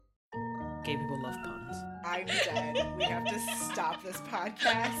Gay people love puns. I'm dead. We have to stop this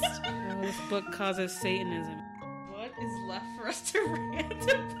podcast. Oh, this book causes Satanism. What is left for us to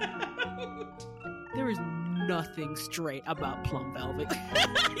rant about? There is nothing straight about Plum Velvet.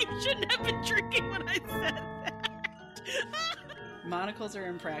 You shouldn't have been drinking when I said that. Monocles are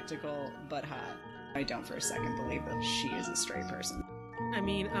impractical, but hot. I don't for a second believe that she is a straight person. I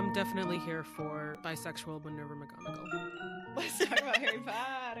mean, I'm definitely here for bisexual Minerva McGonagall. Let's talk about Harry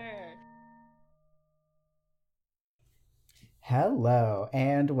Potter. Hello,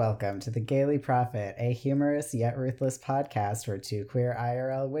 and welcome to The Gaily Prophet, a humorous yet ruthless podcast where two queer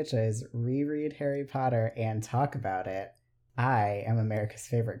IRL witches reread Harry Potter and talk about it. I am America's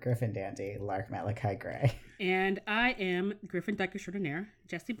favorite Griffin dandy, Lark Malachi Gray. And I am Griffin Dyke Extraordinaire,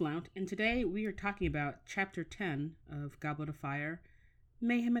 Jessie Blount, and today we are talking about Chapter 10 of Goblet of Fire,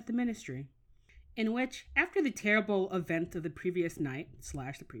 Mayhem at the Ministry, in which, after the terrible event of the previous night /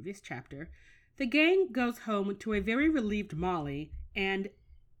 the previous chapter, the gang goes home to a very relieved Molly and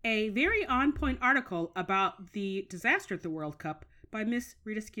a very on-point article about the disaster at the World Cup by Miss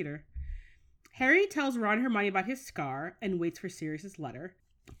Rita Skeeter. Harry tells Ron and Hermione about his scar and waits for Sirius's letter.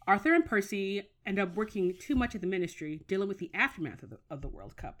 Arthur and Percy end up working too much at the Ministry, dealing with the aftermath of the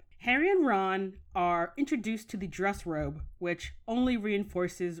World Cup. Harry and Ron are introduced to the dress robe, which only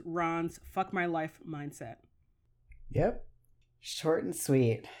reinforces Ron's fuck my life mindset. Yep. Short and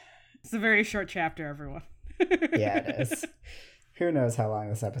sweet. It's a very short chapter, everyone. Yeah, it is. Who knows how long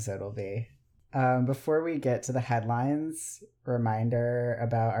this episode will be. Before we get to the headlines, reminder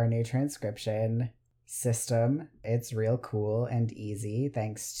about our new transcription system. It's real cool and easy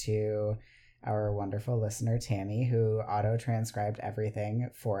thanks to our wonderful listener Tammy, who auto-transcribed everything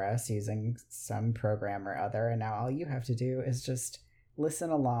for us using some program or other, and now all you have to do is just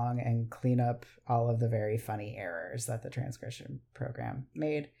listen along and clean up all of the very funny errors that the transcription program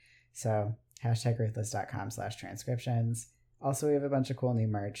made. So #ruthless.com/transcriptions. Also, we have a bunch of cool new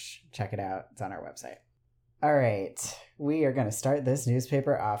merch. Check it out. It's on our website. All right. We are going to start this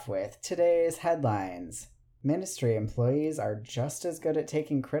newspaper off with today's headlines. Ministry employees are just as good at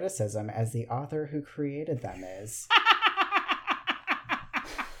taking criticism as the author who created them is.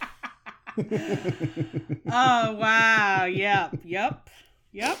 Oh, wow. Yep.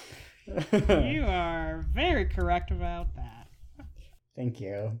 You are very correct about that. Thank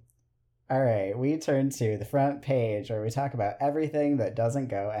you. All right, we turn to the front page where we talk about everything that doesn't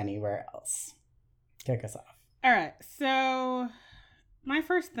go anywhere else. Kick us off. All right, so my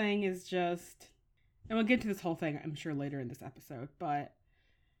first thing is just, and we'll get to this whole thing, I'm sure, later in this episode, but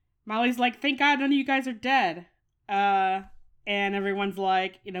Molly's like, thank God none of you guys are dead. And everyone's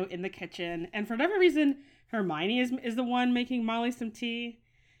like, in the kitchen. And for whatever reason, Hermione is the one making Molly some tea.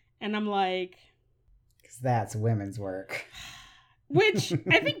 And I'm like... Because that's women's work. Which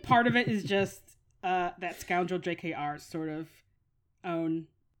I think part of it is just that scoundrel JKR's sort of own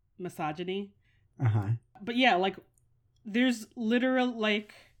misogyny. Uh-huh. But yeah, like, there's literal,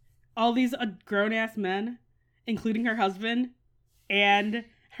 like, all these grown-ass men, including her husband, and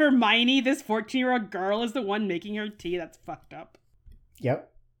Hermione, this 14-year-old girl, is the one making her tea. That's fucked up.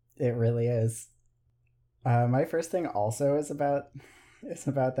 Yep, it really is. My first thing also is about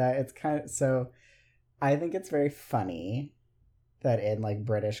that. It's kind of, so I think it's very funny that in like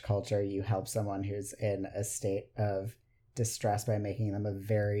British culture, you help someone who's in a state of distress by making them a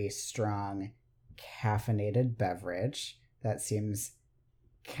very strong caffeinated beverage. That seems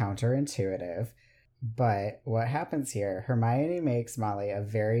counterintuitive. But what happens here, Hermione makes Molly a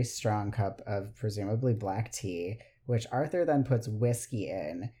very strong cup of presumably black tea, which Arthur then puts whiskey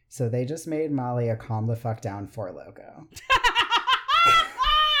in. So they just made Molly a Calm the Fuck Down 4 logo.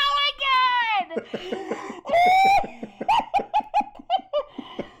 Oh my god!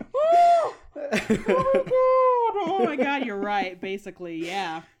 Oh my god, you're right, basically,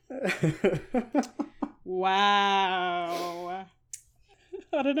 yeah. Wow.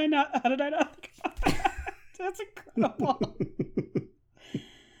 How did I not think about that? That's incredible.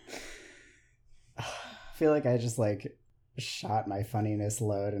 I feel like I just like shot my funniness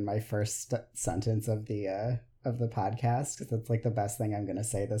load in my first sentence of the podcast, because that's like the best thing I'm gonna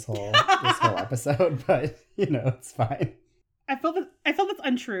say this whole episode, but it's fine. I felt that's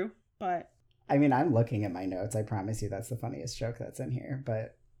untrue, but I mean, I'm looking at my notes. I promise you that's the funniest joke that's in here,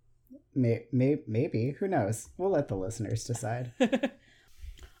 but maybe, who knows? We'll let the listeners decide.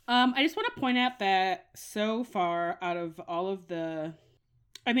 I just want to point out that so far out of all of the,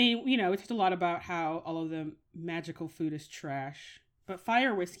 we talked a lot about how all of the magical food is trash, but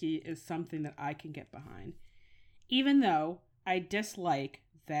fire whiskey is something that I can get behind. Even though I dislike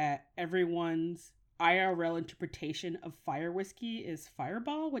that everyone's IRL interpretation of fire whiskey is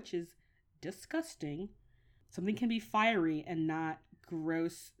Fireball, which is disgusting. Something can be fiery and not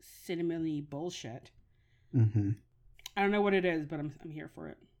gross, cinnamony bullshit. Mm-hmm. I don't know what it is, but I'm here for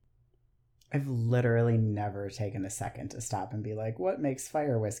it. I've literally never taken a second to stop and be like, what makes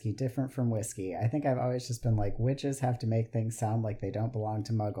fire whiskey different from whiskey? I think I've always just been like, witches have to make things sound like they don't belong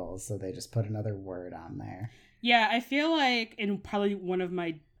to muggles, so they just put another word on there. Yeah, I feel like in probably one of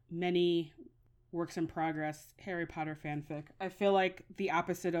my many works in progress Harry Potter fanfic, I feel like the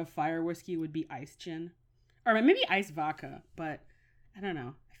opposite of fire whiskey would be ice gin. Or maybe ice vodka, but I don't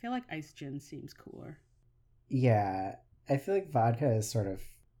know. I feel like ice gin seems cooler. Yeah, I feel like vodka is sort of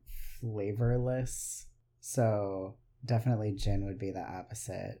flavorless, so definitely gin would be the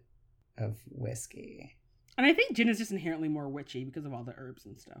opposite of whiskey. And I think gin is just inherently more witchy because of all the herbs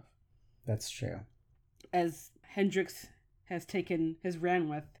and stuff. That's true. As Hendrix has ran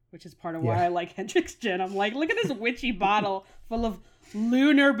with, which is part of why I like Hendrix gin. I'm like, look at this witchy bottle full of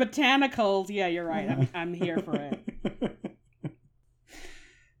lunar botanicals. Yeah, you're right. I'm here for it.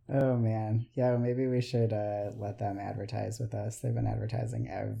 Oh man, yeah. Maybe we should let them advertise with us. They've been advertising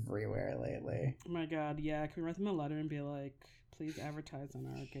everywhere lately. Oh my god, yeah. Can we write them a letter and be like, please advertise on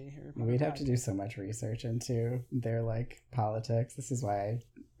our gay Harry Potter? We'd have to do so much research into their like politics. This is why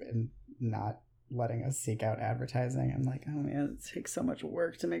I'm not letting us seek out advertising. I'm like, oh man, it takes so much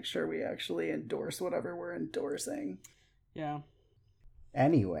work to make sure we actually endorse whatever we're endorsing. Yeah.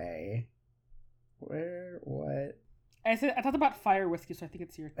 Anyway, what? I thought about fire whiskey, so I think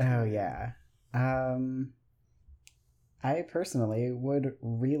it's your turn. Oh yeah. I personally would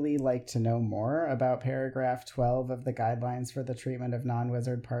really like to know more about paragraph 12 of the guidelines for the treatment of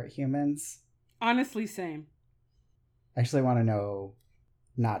non-wizard part humans. Honestly, same. I actually want to know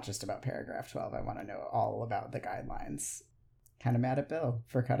not just about paragraph 12. I want to know all about the guidelines. Kind of mad at Bill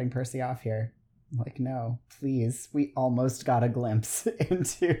for cutting Percy off here. Like, no, please. We almost got a glimpse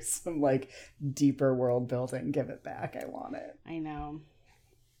into some, like, deeper world building. Give it back. I want it. I know.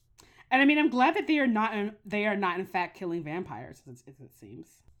 And I mean, I'm glad that they are not in fact killing vampires, as it seems.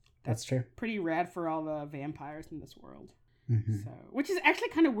 That's true. Pretty rad for all the vampires in this world. Mm-hmm. So, which is actually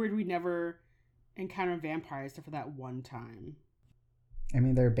kind of weird. We never encountered vampires except for that one time. I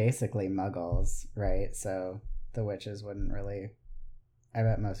mean, they're basically muggles, right? So the witches wouldn't really... I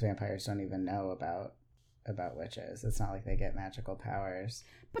bet most vampires don't even know about witches. It's not like they get magical powers.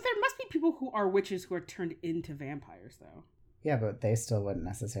 But there must be people who are witches who are turned into vampires, though. Yeah, but they still wouldn't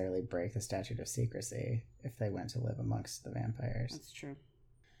necessarily break the statute of secrecy if they went to live amongst the vampires. That's true.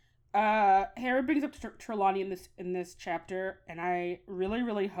 Harry brings up Trelawney in this chapter, and I really,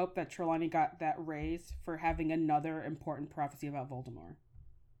 really hope that Trelawney got that raise for having another important prophecy about Voldemort.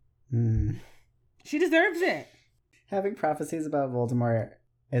 She deserves it. Having prophecies about Voldemort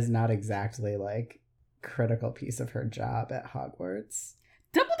is not exactly like critical piece of her job at Hogwarts.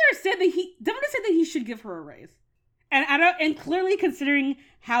 Dumbledore said that he should give her a raise. And clearly considering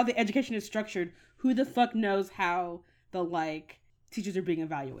how the education is structured, who the fuck knows how the like teachers are being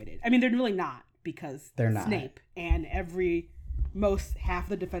evaluated? I mean, they're really not, because they're not. Snape and half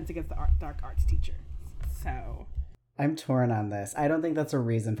the defense against the dark arts teacher. So I'm torn on this. I don't think that's a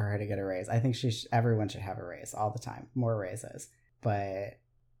reason for her to get a raise. I think everyone should have a raise all the time, more raises. But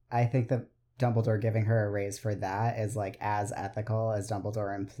I think that Dumbledore giving her a raise for that is like as ethical as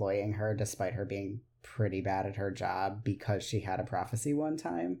Dumbledore employing her despite her being pretty bad at her job because she had a prophecy one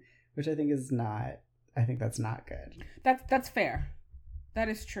time, which I think is not. I think that's not good. That's fair. That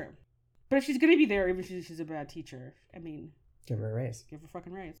is true. But if she's gonna be there, even if she's a bad teacher, I mean, give her a raise. Give her a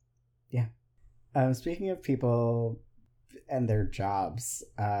fucking raise. Yeah. Speaking of people and their jobs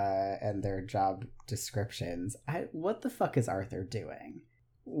and their job descriptions, what the fuck is Arthur doing?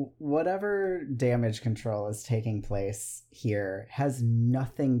 Whatever damage control is taking place here has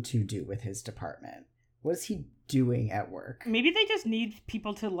nothing to do with his department. What is he doing at work? Maybe they just need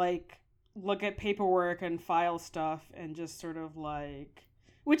people to like look at paperwork and file stuff and just sort of like,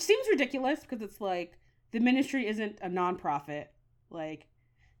 which seems ridiculous because it's like the ministry isn't a nonprofit, like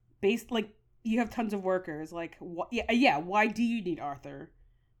based like you have tons of workers, like why do you need Arthur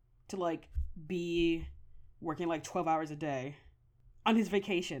to like be working like 12 hours a day on his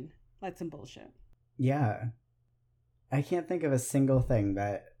vacation? That's some bullshit. Yeah. I can't think of a single thing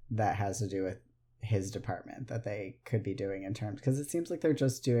that has to do with his department that they could be doing in terms, because it seems like they're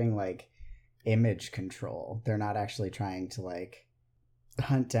just doing like image control. They're not actually trying to like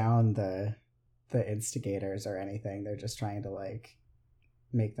hunt down the instigators or anything. They're just trying to like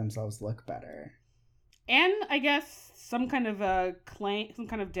make themselves look better. And I guess some kind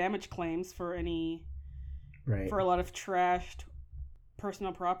of damage claims for for a lot of trashed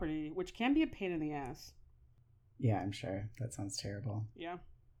personal property, which can be a pain in the ass. Yeah, I'm sure. That sounds terrible. Yeah.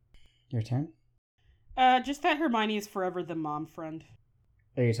 Your turn? Just that Hermione is forever the mom friend.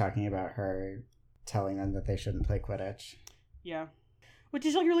 Are you talking about her telling them that they shouldn't play Quidditch? Yeah. Which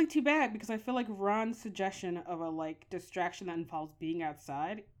is like really too bad because I feel like Ron's suggestion of a like distraction that involves being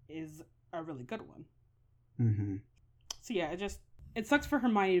outside is a really good one. Mm-hmm. So yeah, it sucks for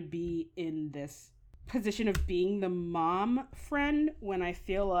Hermione to be in this position of being the mom friend when I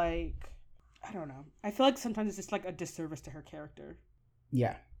feel like, I don't know. I feel like sometimes it's just like a disservice to her character.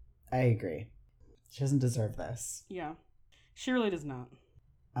 Yeah, I agree. She doesn't deserve this. Yeah, she really does not.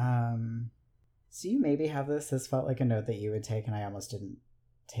 So you maybe have this. This felt like a note that you would take, and I almost didn't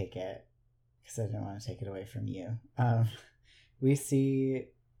take it because I didn't want to take it away from you. We see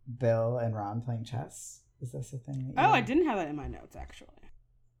Bill and Ron playing chess. Is this a thing? I didn't have that in my notes, actually.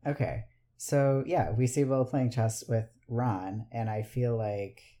 Okay. So, yeah, we see Bill playing chess with Ron, and I feel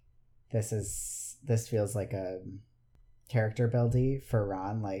like this feels like a character building for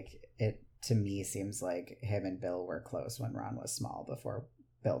Ron. Like, it, to me, seems like him and Bill were close when Ron was small before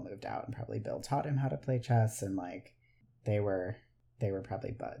Bill moved out, and probably Bill taught him how to play chess, and, like, they were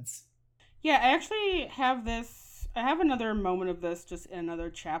probably buds. Yeah, I actually have this... I have another moment of this just in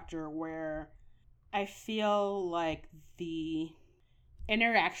another chapter where I feel like the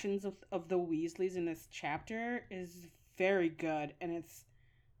interactions of the Weasleys in this chapter is very good, and it's,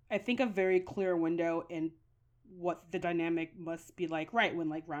 I think, a very clear window in what the dynamic must be like, right, when,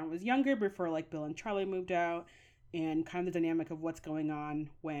 like, Ron was younger, before, like, Bill and Charlie moved out, and kind of the dynamic of what's going on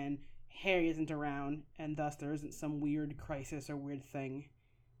when Harry isn't around, and thus there isn't some weird crisis or weird thing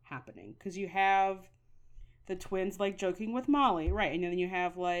happening. Because you have the twins, like, joking with Molly, right, and then you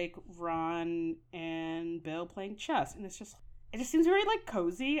have, like, Ron and Bill playing chess, and it just seems very, like,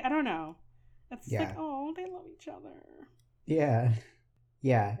 cozy. I don't know. It's like, oh, they love each other. Yeah.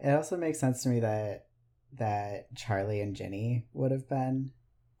 Yeah, it also makes sense to me that Charlie and Ginny would have been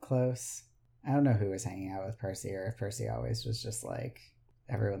close. I don't know who was hanging out with Percy, or if Percy always was just like,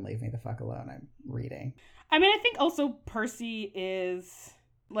 everyone leave me the fuck alone, I'm reading. I mean, I think also Percy is,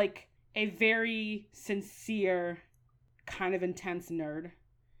 like, a very sincere, kind of intense nerd.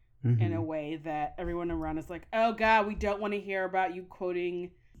 Mm-hmm. In a way that everyone around is like, oh god, we don't want to hear about you quoting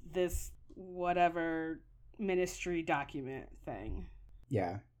this whatever ministry document thing.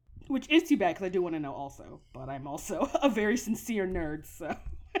 Yeah. Which is too bad, because I do want to know also, but I'm also a very sincere nerd, so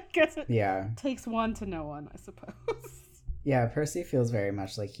I guess it takes one to know one, I suppose. Yeah, Percy feels very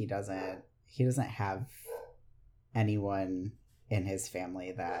much like he doesn't have anyone in his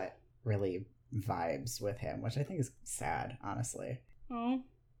family that really vibes with him, which I think is sad, honestly. Oh,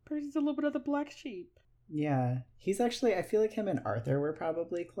 Percy's a little bit of the black sheep. Yeah. He's actually, I feel like him and Arthur were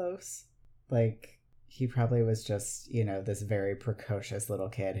probably close. Like, he probably was just, you know, this very precocious little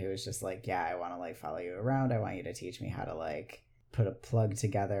kid who was just like, yeah, I want to, like, follow you around. I want you to teach me how to, like, put a plug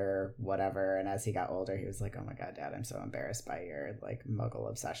together, whatever. And as he got older, he was like, oh my god, Dad, I'm so embarrassed by your, like, Muggle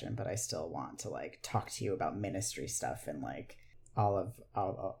obsession, but I still want to, like, talk to you about ministry stuff and, like, all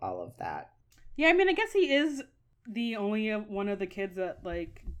of that. Yeah, I mean, I guess he is the only one of the kids that,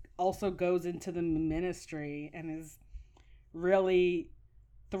 like, also goes into the ministry and is really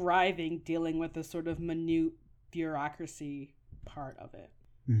thriving dealing with the sort of minute bureaucracy part of it.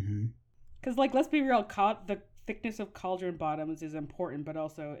 Mm-hmm. Because, like, let's be real, the thickness of cauldron bottoms is important, but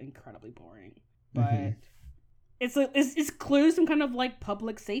also incredibly boring. But it's clearly some kind of, like,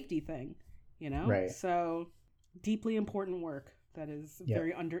 public safety thing, you know? Right. So, deeply important work that is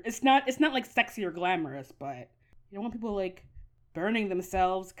very It's not like sexy or glamorous, but you don't want people, like, burning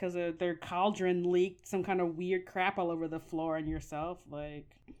themselves because their cauldron leaked some kind of weird crap all over the floor and yourself.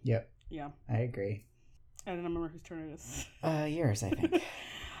 Like, yep. Yeah. I agree. I don't remember whose turn it is. Yours, I think.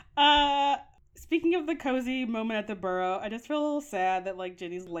 Speaking of the cozy moment at the Burrow, I just feel a little sad that, like,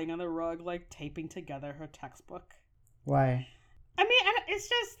 Ginny's laying on the rug, like, taping together her textbook. Why? I mean,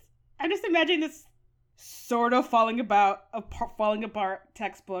 I'm just imagining this sort of falling apart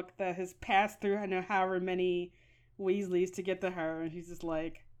textbook that has passed through, I don't know, however many Weasleys to get to her, and she's just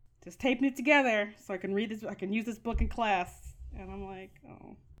like, just taping it together so I can read this, I can use this book in class. And I'm like,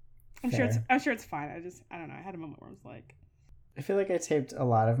 oh, I'm sure it's fine. I don't know, I had a moment where I was like, I feel like I taped a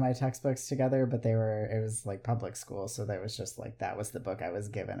lot of my textbooks together, but it was like public school, so that was just like, that was the book I was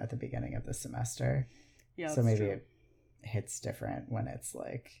given at the beginning of the semester. Yeah, so maybe it hits different when it's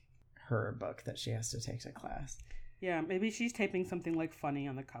like her book that she has to take to class. Yeah, maybe she's taping something like funny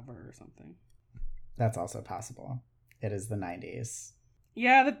on the cover or something. That's also possible. It is the 90s.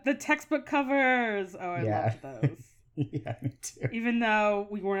 Yeah, the textbook covers. Oh, I love those. Yeah, me too. Even though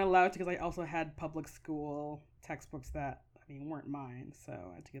we weren't allowed to, because I also had public school textbooks that, I mean, weren't mine, so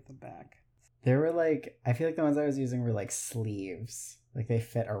I had to get them back. There were, like, I feel like the ones I was using were, like, sleeves. Like they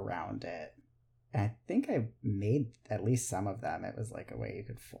fit around it. And I think I made at least some of them. It was like a way you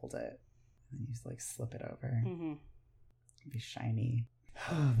could fold it and you just like slip it over. Mm-hmm. It'd be shiny.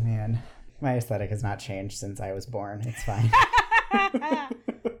 Oh man, my aesthetic has not changed since I was born. It's fine.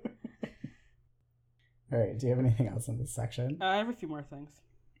 All right, do you have anything else in this section? I have a few more things.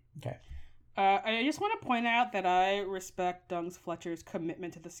 Okay. I just want to point out that I respect Dungs Fletcher's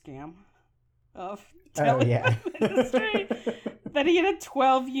commitment to the scam of telling yeah. the ministry that he had a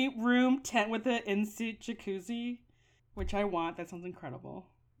 12-room tent with an in-suite jacuzzi, which I want. That sounds incredible.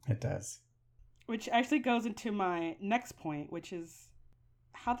 It does. Which actually goes into my next point, which is,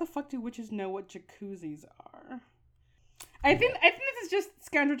 how the fuck do witches know what jacuzzis are? I think this is just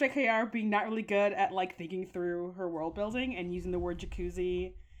Scoundrel JKR being not really good at like thinking through her world building and using the word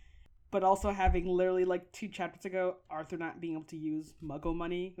jacuzzi, but also having literally like 2 chapters ago Arthur not being able to use Muggle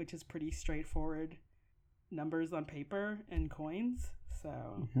money, which is pretty straightforward numbers on paper and coins.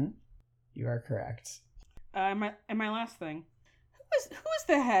 So you are correct. My last thing, who is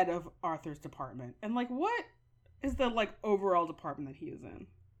the head of Arthur's department, and like what is the like overall department that he is in?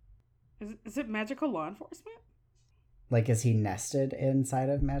 Is it magical law enforcement? Like, is he nested inside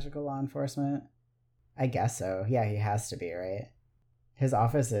of magical law enforcement? I guess so. Yeah, he has to be, right? His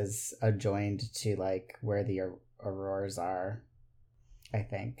office is adjoined to, like, where the Aurors are, I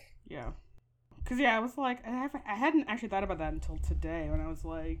think. Yeah. Because, yeah, I was like, I hadn't actually thought about that until today when I was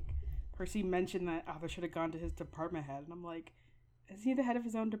like, Percy mentioned that Arthur should have gone to his department head. And I'm like, is he the head of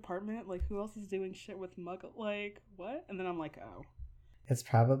his own department? Like, who else is doing shit with Muggle? Like, what? And then I'm like, oh. It's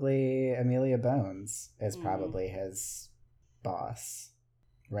probably Amelia Bones is probably his boss,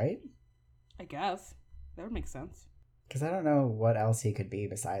 right? I guess. That would make sense. Because I don't know what else he could be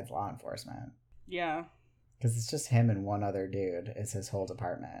besides law enforcement. Yeah. Because it's just him and one other dude is his whole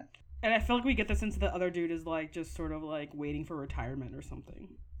department. And I feel like we get the sense that the other dude is like just sort of like waiting for retirement or something.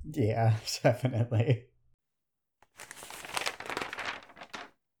 Yeah, definitely.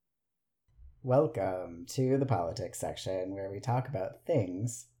 Welcome to the politics section where we talk about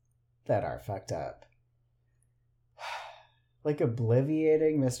things that are fucked up. Like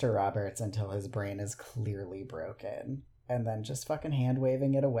obliviating Mr. Roberts until his brain is clearly broken and then just fucking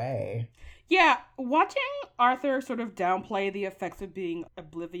hand-waving it away. Yeah, watching Arthur sort of downplay the effects of being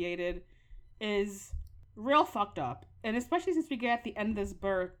obliviated is real fucked up. And especially since we get at the end of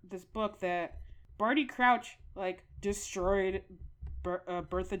this book that Barty Crouch like destroyed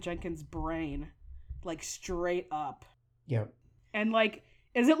Bertha Jenkins' brain, like straight up. Yep. And like,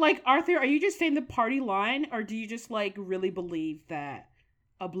 is it like, Arthur, are you just saying the party line, or do you just like really believe that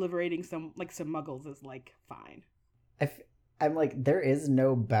obliterating some muggles is like fine? I'm like, there is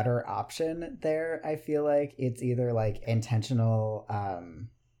no better option there. I feel like it's either like intentional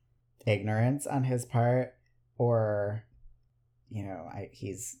ignorance on his part, or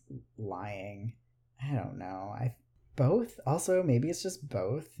he's lying. I don't know. Both. Also, maybe it's just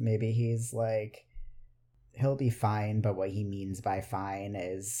both. Maybe he's like, he'll be fine, but what he means by fine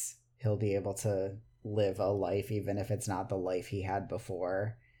is he'll be able to live a life even if it's not the life he had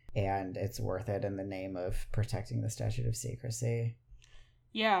before, and it's worth it in the name of protecting the statute of secrecy.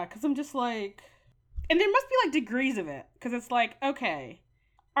 Yeah, because I'm just like, and there must be like degrees of it, because it's like, okay,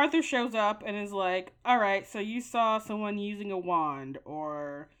 Arthur shows up and is like, all right, so you saw someone using a wand,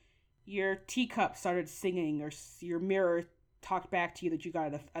 or your teacup started singing, or your mirror talked back to you that you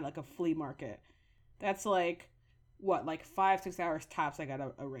got at like a flea market. That's like, what, like 5-6 hours tops I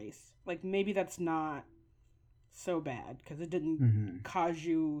gotta erase. Like, maybe that's not so bad, because it didn't cause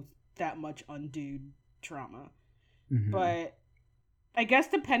you that much undue trauma. But I guess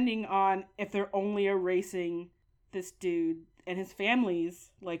depending on if they're only erasing this dude and his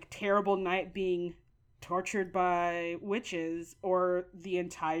family's, like, terrible night being tortured by witches, or the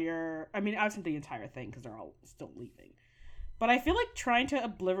entire, I mean, obviously the entire thing, because they're all still leaving. But I feel like trying to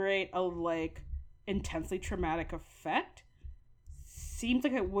obliterate a, like, intensely traumatic effect seems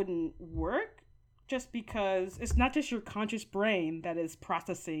like it wouldn't work, just because it's not just your conscious brain that is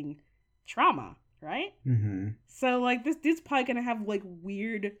processing trauma, right? So, like, this dude's probably gonna have, like,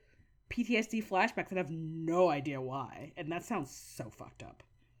 weird PTSD flashbacks and have no idea why, and that sounds so fucked up.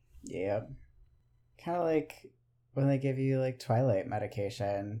 Yep. Kind of like when they give you, like, Twilight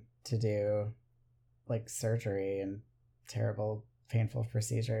medication to do, like, surgery and terrible, painful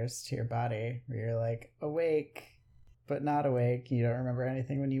procedures to your body, where you're, like, awake, but not awake. You don't remember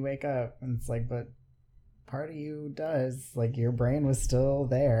anything when you wake up. And it's like, but part of you does. Like, your brain was still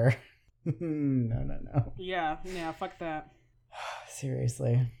there. No. Yeah, fuck that.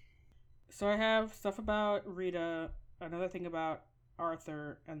 Seriously. So I have stuff about Rita, another thing about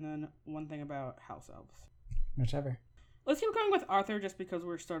Arthur, and then one thing about house elves. Whichever. let's keep going with Arthur just because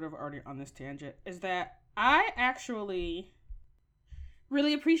we're sort of already on this tangent, is that I actually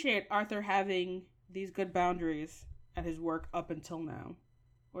really appreciate Arthur having these good boundaries at his work up until now,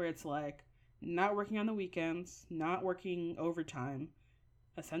 where it's like not working on the weekends, not working overtime,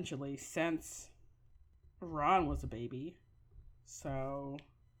 essentially, since Ron was a baby. So,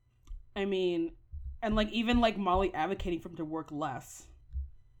 I mean, and like even like Molly advocating for him to work less,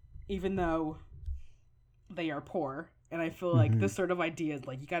 even though they are poor. And I feel like this sort of idea is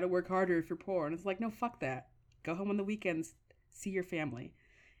like, you gotta work harder if you're poor. And it's like, no, fuck that. Go home on the weekends, see your family.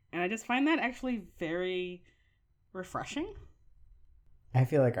 And I just find that actually very refreshing. I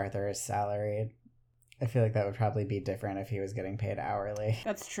feel like Arthur is salaried. I feel like that would probably be different if he was getting paid hourly.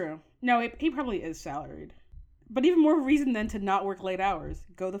 That's true. No, he probably is salaried. But even more reason than to not work late hours.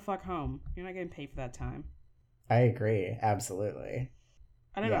 Go the fuck home. You're not getting paid for that time. I agree. Absolutely.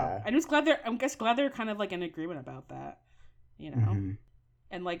 I don't know. I'm just glad glad they're kind of like in agreement about that, you know?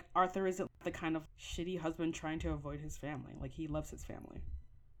 And like Arthur isn't the kind of shitty husband trying to avoid his family. Like he loves his family.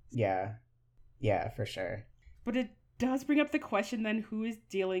 Yeah. Yeah, for sure. But it does bring up the question then, who is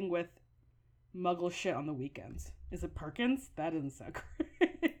dealing with muggle shit on the weekends? Is it Perkins? That doesn't sound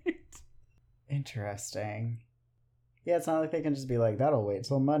great. Interesting. Yeah, it's not like they can just be like, that'll wait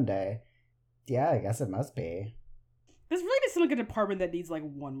till Monday. Yeah, I guess it must be. This really does seem like a department that needs like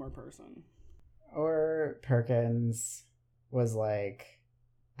one more person. Or Perkins was like,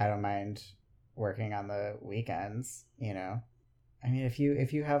 I don't mind working on the weekends, you know? I mean, if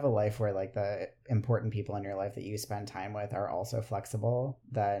you have a life where like the important people in your life that you spend time with are also flexible,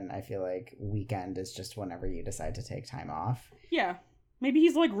 then I feel like weekend is just whenever you decide to take time off. Yeah. Maybe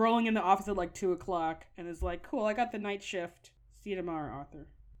he's like rolling in the office at like 2:00 and is like, cool, I got the night shift. See you tomorrow, Arthur.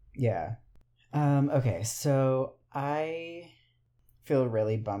 Yeah. Okay, so I feel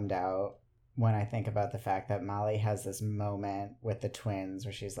really bummed out when I think about the fact that Molly has this moment with the twins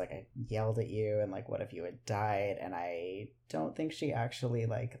where she's like, I yelled at you and like, what if you had died? And I don't think she actually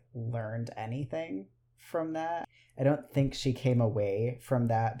like learned anything from that. I don't think she came away from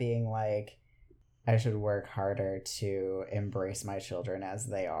that being like, I should work harder to embrace my children as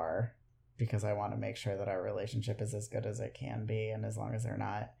they are, because I want to make sure that our relationship is as good as it can be. And as long as they're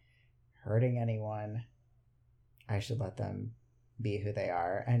not hurting anyone, I should let them be who they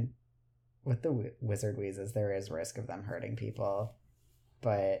are. And with the wizard wheezes, there is risk of them hurting people,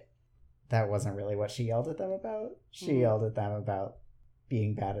 but that wasn't really what she yelled at them about. She yelled at them about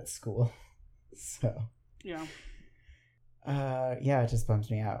being bad at school. So yeah, it just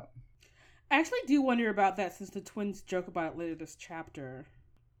bums me out. I actually do wonder about that, since the twins joke about it later this chapter.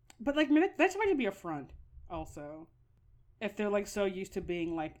 But like, that might be a front also, if they're like so used to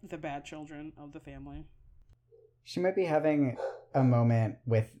being like the bad children of the family. She might be having a moment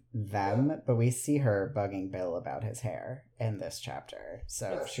with them, but we see her bugging Bill about his hair in this chapter. So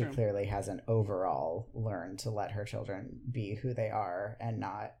That's she true. clearly hasn't overall learned to let her children be who they are and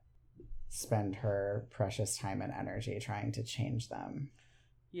not spend her precious time and energy trying to change them.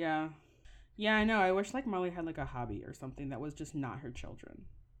 Yeah. Yeah, I know. I wish like Molly had like a hobby or something that was just not her children.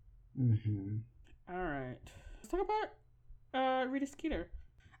 Mm-hmm. All right. Let's talk about Rita Skeeter.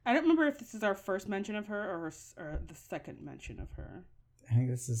 I don't remember if this is our first mention of her or the second mention of her. I think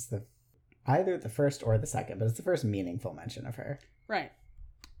this is either the first or the second, but it's the first meaningful mention of her. Right.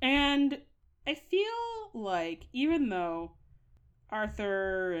 And I feel like even though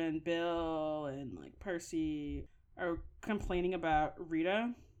Arthur and Bill and like Percy are complaining about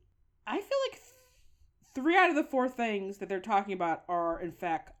Rita, I feel like 3 out of the 4 things that they're talking about are in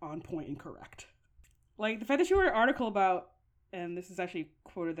fact on point and correct. Like the fact that she wrote an article about, and this is actually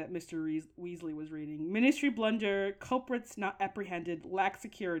quoted that Mr. Weasley was reading, Ministry blunder, culprits not apprehended, lack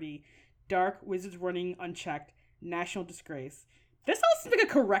security, dark wizards running unchecked, national disgrace. This all seems like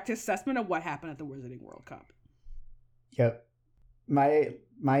a correct assessment of what happened at the Wizarding World Cup. Yep.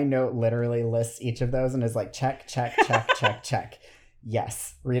 My note literally lists each of those and is like, check, check, check, check, check.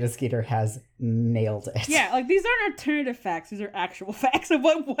 Yes, Rita Skeeter has nailed it. Yeah, like these aren't alternative facts. These are actual facts of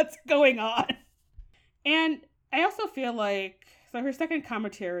what's going on. And I also feel like, so her second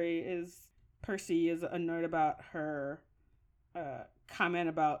commentary is Percy is annoyed about her comment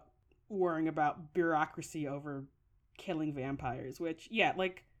about worrying about bureaucracy over killing vampires, which, yeah,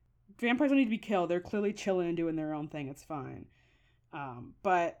 like, vampires don't need to be killed. They're clearly chilling and doing their own thing. It's fine.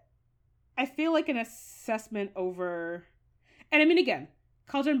 But I feel like an assessment over... And I mean, again,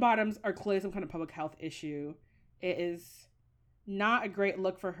 cauldron bottoms are clearly some kind of public health issue. It is not a great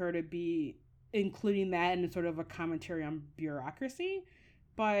look for her to be including that in sort of a commentary on bureaucracy.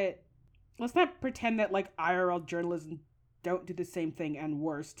 But let's not pretend that, like, IRL journalism don't do the same thing and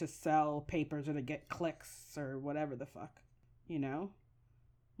worse to sell papers or to get clicks or whatever the fuck, you know?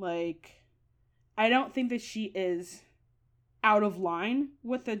 Like, I don't think that she is out of line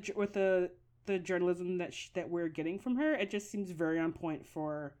with the journalism that we're getting from her. It just seems very on point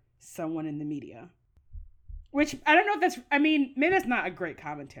for someone in the media. Which, I don't know if that's... I mean, maybe that's not a great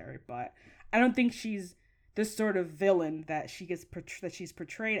commentary, but I don't think she's the sort of villain that she's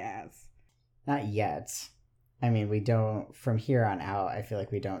portrayed as. Not yet. I mean, we don't... From here on out, I feel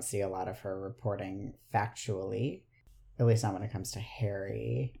like we don't see a lot of her reporting factually. At least not when it comes to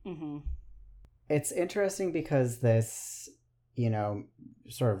Harry. Mm-hmm. It's interesting because this, you know,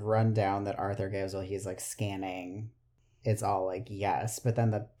 sort of rundown that Arthur gives while he's, like, scanning, it's all, like, yes. But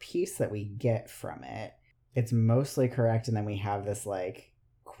then the piece that we get from it, it's mostly correct, and then we have this, like,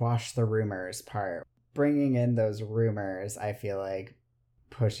 quash the rumors part. Bringing in those rumors, I feel like,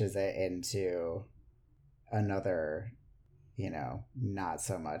 pushes it into another, you know, not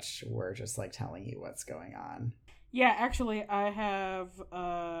so much we're just, like, telling you what's going on. Yeah, actually, I have,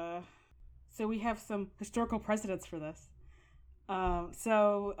 so we have some historical precedents for this.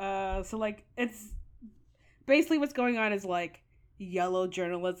 So, like, it's, basically what's going on is, like, yellow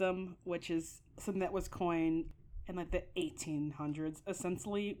journalism, which is something that was coined in, like, the 1800s,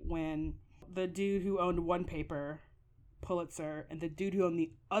 essentially, when the dude who owned one paper, Pulitzer, and the dude who owned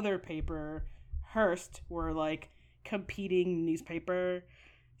the other paper, Hearst, were, like, competing newspaper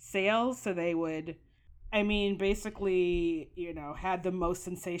sales, so they would... I mean, basically, you know, had the most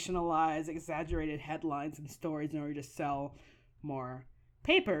sensationalized, exaggerated headlines and stories in order to sell more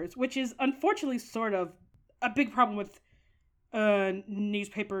papers, which is unfortunately sort of a big problem with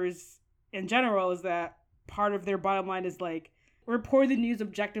newspapers in general, is that part of their bottom line is, like, report the news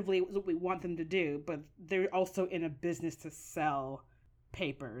objectively is what we want them to do, but they're also in a business to sell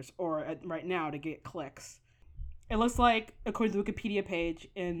papers, or right now to get clicks. It looks like, according to the Wikipedia page,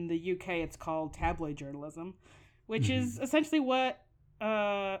 in the UK it's called tabloid journalism, which is essentially what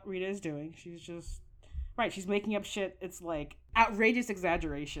Rita is doing. She's just... Right, she's making up shit. It's like outrageous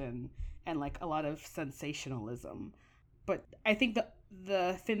exaggeration and like a lot of sensationalism. But I think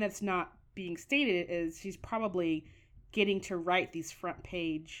the thing that's not being stated is she's probably getting to write these front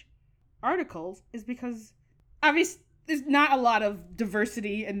page articles is because obviously there's not a lot of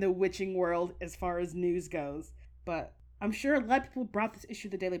diversity in the witching world as far as news goes. But I'm sure a lot of people brought this issue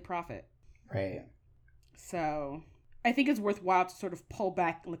to the Daily Prophet. Right. So I think it's worthwhile to sort of pull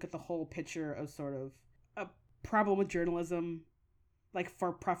back and look at the whole picture of sort of a problem with journalism, like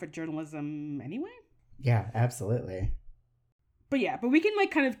for-profit journalism anyway. Yeah, absolutely. But we can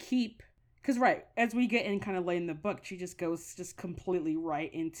like kind of keep... Because right, as we get in kind of late in the book, she just goes just completely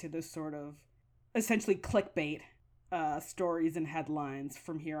right into the sort of essentially clickbait stories and headlines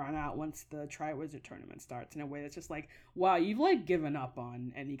from here on out once the Triwizard Tournament starts, in a way that's just like, wow, you've like given up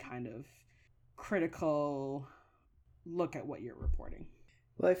on any kind of critical look at what you're reporting.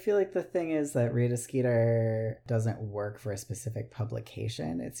 Well, I feel like the thing is that Rita Skeeter doesn't work for a specific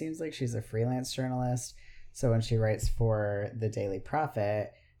publication. It seems like she's a freelance journalist. So when she writes for the Daily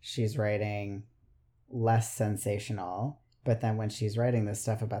Prophet, she's writing less sensational. But then when she's writing this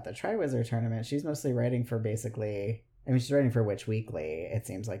stuff about the Triwizard Tournament, she's mostly writing for basically... I mean, she's writing for Witch Weekly, it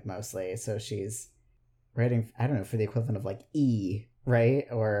seems like, mostly. So she's writing, I don't know, for the equivalent of, like, E, right?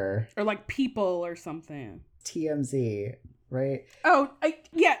 Or like People or something. TMZ, right? Oh,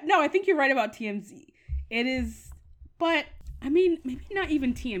 I think you're right about TMZ. It is... But, I mean, maybe not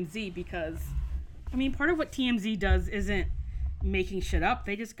even TMZ, because... I mean, part of what TMZ does isn't making shit up.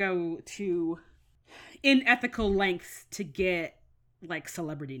 They just go to... unethical lengths to get like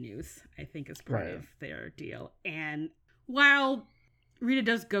celebrity news, I think, is part of their deal. And while Rita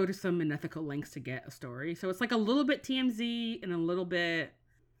does go to some unethical lengths to get a story, so it's like a little bit TMZ and a little bit,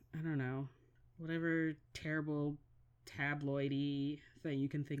 I don't know, whatever terrible tabloidy thing you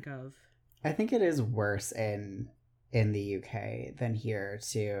can think of. I think it is worse in the UK than here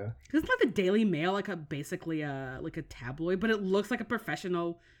too. Isn't like the Daily Mail basically a tabloid, but it looks like a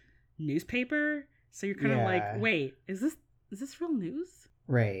professional newspaper? So you're kind of like, wait, is this real news?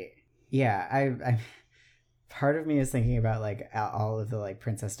 Right. Yeah. I part of me is thinking about like all of the like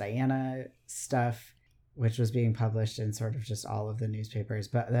Princess Diana stuff, which was being published in sort of just all of the newspapers,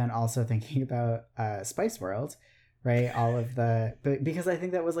 but then also thinking about Spice World, right? All of because I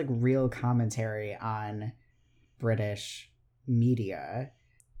think that was like real commentary on British media,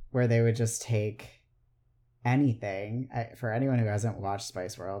 where they would just take anything. For anyone who hasn't watched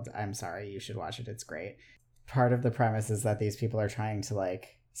Spice World, I'm sorry, you should watch it. It's great. Part of the premise is that these people are trying to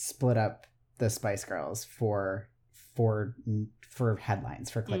like split up the Spice Girls for headlines,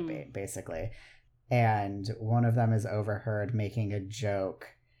 for clickbait, basically. and one of them is overheard making a joke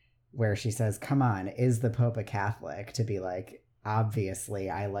where she says, "Come on, is the Pope a Catholic?" to be like, obviously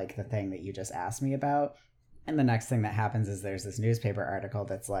I like the thing that you just asked me about. And the next thing that happens is there's this newspaper article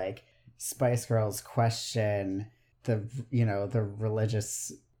that's like, Spice Girls question the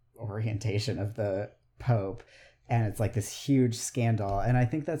religious orientation of the Pope, and it's like this huge scandal. And I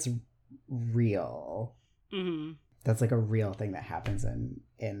think that's real. Mm-hmm. That's like a real thing that happens in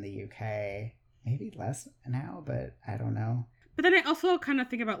the UK. Maybe less now, but I don't know. But then I also kind of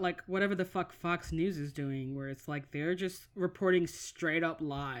think about like whatever the fuck Fox News is doing, where it's like they're just reporting straight up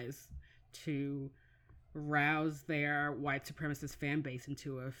lies to rouse their white supremacist fan base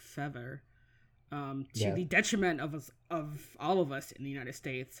into a feather, to the detriment of all of us in the United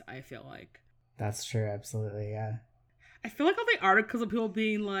States. I feel like that's true. Absolutely, yeah. I feel like all the articles of people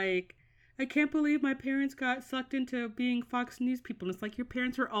being like, "I can't believe my parents got sucked into being Fox News people," and it's like, your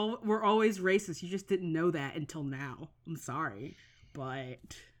parents were always racist. You just didn't know that until now. I'm sorry,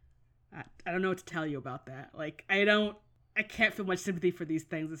 but I don't know what to tell you about that. Like, I can't feel much sympathy for these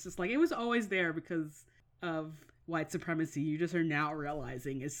things. It's just like, it was always there because of white supremacy. You just are now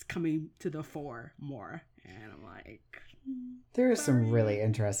realizing is coming to the fore more. And I'm like, there is some really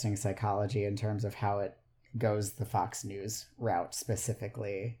interesting psychology in terms of how it goes the Fox News route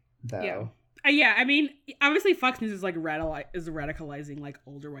specifically, though. Yeah, I mean, obviously Fox News is like radicalizing like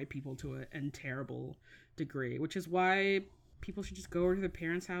older white people to a terrible degree, which is why people should just go over to their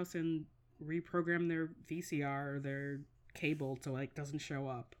parents' house and reprogram their VCR or their cable so like doesn't show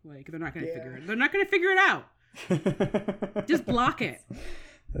up. Like, they're not gonna figure it out. Just block it.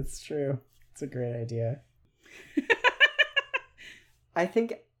 That's true. It's a great idea. I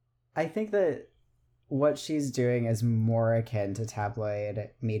think that what she's doing is more akin to tabloid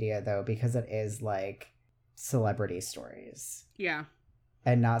media, though, because it is like celebrity stories. Yeah.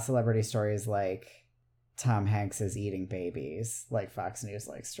 And not celebrity stories like Tom Hanks is eating babies, like Fox News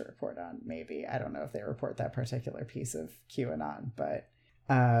likes to report on, maybe. I don't know if they report that particular piece of QAnon, but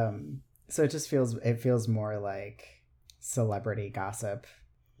so it feels more like celebrity gossip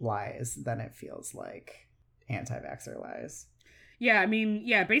lies than it feels like anti-vaxxer lies. Yeah, I mean,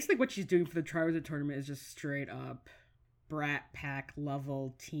 basically what she's doing for the Triwizard Tournament is just straight up Brat Pack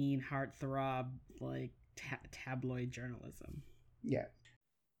level teen heartthrob, like tabloid journalism. Yeah.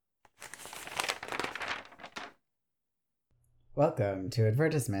 Welcome to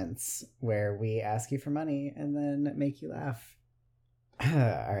advertisements, where we ask you for money and then make you laugh. All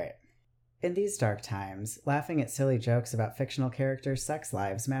right. In these dark times, laughing at silly jokes about fictional characters' sex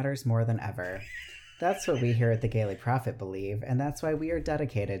lives matters more than ever. That's what we here at the Gaily Prophet believe, and that's why we are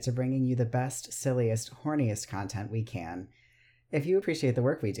dedicated to bringing you the best, silliest, horniest content we can. If you appreciate the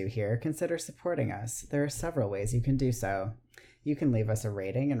work we do here, consider supporting us. There are several ways you can do so. You can leave us a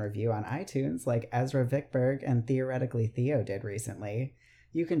rating and review on iTunes like Ezra Vickberg and Theoretically Theo did recently.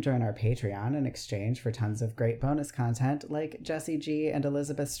 You can join our Patreon in exchange for tons of great bonus content like Jessie G and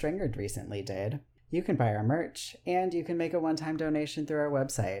Elizabeth Stringard recently did. You can buy our merch, and you can make a one-time donation through our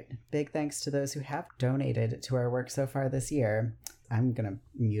website. Big thanks to those who have donated to our work so far this year. I'm going to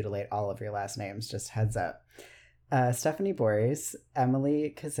mutilate all of your last names, just heads up. Stephanie Boris,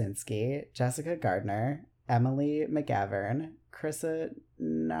 Emily Kaczynski, Jessica Gardner, Emily McGavern, Krissa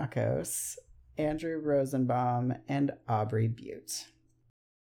Nakos, Andrew Rosenbaum, and Aubrey Butte.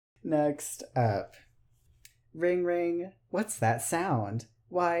 Next up. Ring ring, what's that sound?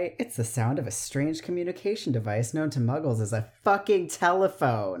 Why, it's the sound of a strange communication device known to muggles as a fucking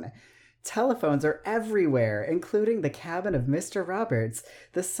telephone. Telephones are everywhere, including the cabin of Mr. Roberts,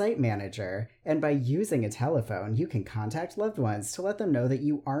 the site manager. And by using a telephone, you can contact loved ones to let them know that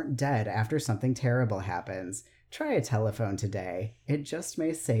you aren't dead after something terrible happens. Try a telephone today. It just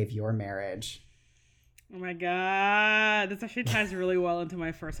may save your marriage. Oh my god, this actually ties really well into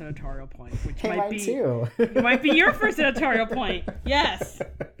my first editorial point, which too. It might be your first editorial point. Yes.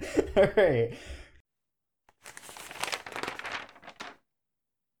 All right.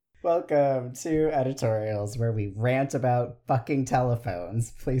 Welcome to editorials, where we rant about fucking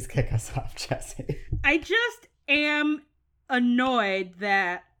telephones. Please kick us off, Jessie. I just am annoyed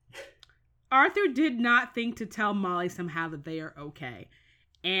that Arthur did not think to tell Molly somehow that they are okay,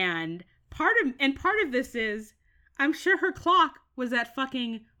 and part of this is, I'm sure her clock was at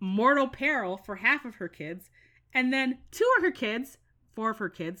fucking mortal peril for half of her kids, and then 4 of her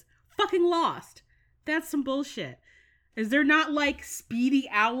kids, fucking lost. That's some bullshit. Is there not like speedy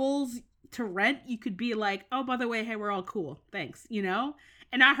owls to rent? You could be like, oh, by the way, hey, we're all cool. Thanks, you know?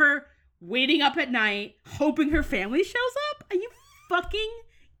 And not her waiting up at night, hoping her family shows up? Are you fucking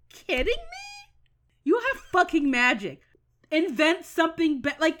kidding me? You have fucking magic. Invent something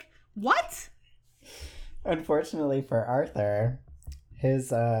like, what? Unfortunately for Arthur,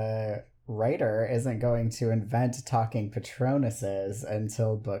 his writer isn't going to invent talking Patronuses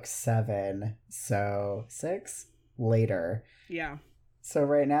until book 7, so 6 later. Yeah. So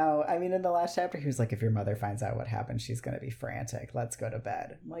right now, I mean, in the last chapter, he was like, if your mother finds out what happened, she's going to be frantic. Let's go to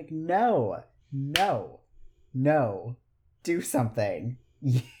bed. I'm like, no, do something.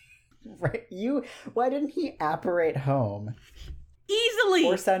 Right? Why didn't he apparate home? Easily!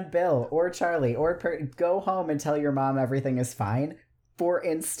 Or send Bill, or Charlie, or go home and tell your mom everything is fine. For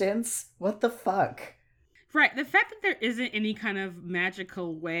instance, what the fuck? Right, the fact that there isn't any kind of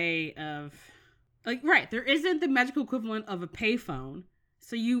magical way of... Like, right, there isn't the magical equivalent of a payphone.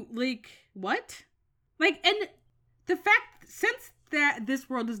 So you, like, what? Like, and the fact, since that this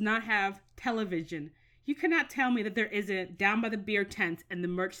world does not have television, you cannot tell me that there isn't, down by the beer tent and the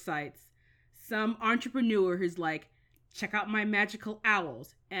merch sites, some entrepreneur who's like, check out my magical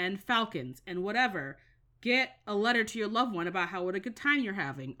owls and falcons and whatever. Get a letter to your loved one about what a good time you're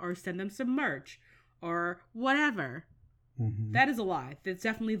having, or send them some merch, or whatever. Mm-hmm. That is a lie. That's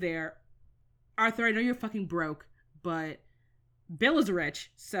definitely there. Arthur, I know you're fucking broke, but Bill is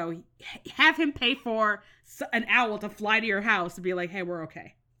rich, so have him pay for an owl to fly to your house and be like, hey, we're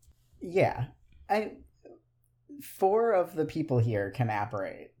okay. Yeah. 4 of the people here can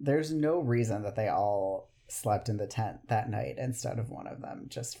apparate. There's no reason that they all slept in the tent that night instead of one of them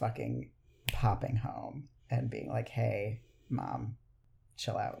just fucking popping home and being like, hey, mom,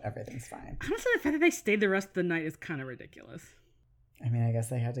 chill out. Everything's fine. Honestly, the fact that they stayed the rest of the night is kind of ridiculous. I mean, I guess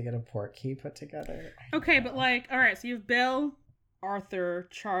they had to get a port key put together. Okay, but like, all right, so you have Bill, Arthur,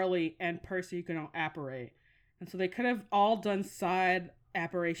 Charlie, and Percy who can all apparate. And so they could have all done side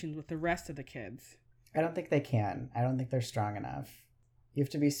apparitions with the rest of the kids. I don't think they can. I don't think they're strong enough. You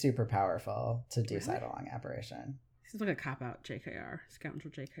have to be super powerful to do Really? side-along apparition. This is like a cop-out JKR,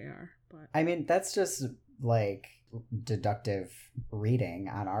 scoundrel JKR. But I mean, that's just like deductive reading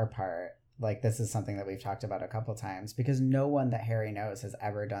on our part. Like, this is something that we've talked about a couple times, because no one that Harry knows has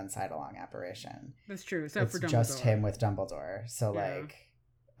ever done side-along apparition. that's true. So It's for Dumbledore. just him with Dumbledore. So, Yeah. like,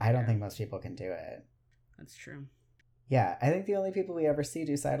 I don't Yeah. think most people can do it. That's true. Yeah, I think the only people we ever see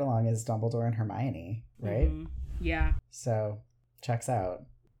do side-along is Dumbledore and Hermione, right? Mhm. Yeah. So, checks out.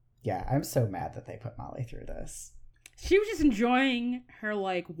 Yeah, I'm so mad that they put Molly through this. She was just enjoying her,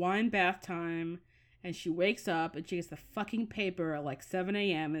 like, wine bath time, and she wakes up and she gets the fucking paper at, like, 7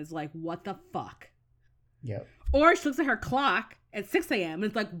 a.m. and is like, what the fuck? Yep. Or she looks at her clock at 6 a.m.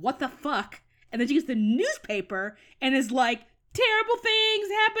 and is like, what the fuck? And then she gets the newspaper and is like, terrible things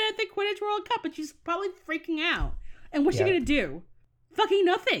happen at the Quidditch World Cup, and she's probably freaking out. And what's she Yeah. gonna do? Fucking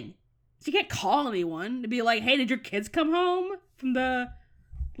nothing. She can't call anyone to be like, hey, did your kids come home from the,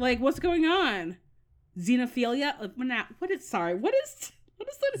 like, what's going on? Xenophilia? What is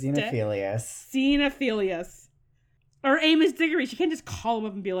that? Xenophilius. Xenophilius. Or Amos Diggory. She can't just call him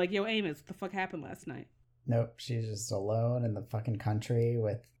up and be like, yo, Amos, what the fuck happened last night? Nope, she's just alone in the fucking country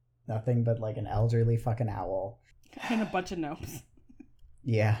with nothing but, like, an elderly fucking owl. And a bunch of gnomes.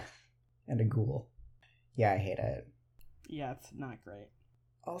 Yeah. And a ghoul. Yeah, I hate it. Yeah, it's not great.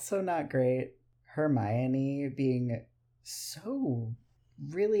 Also not great, Hermione being so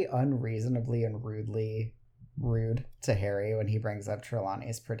really unreasonably and rudely rude to Harry when he brings up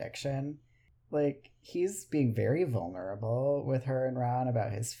Trelawney's prediction. Like, he's being very vulnerable with her and Ron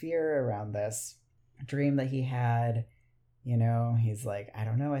about his fear around this dream that he had. You know, he's like, I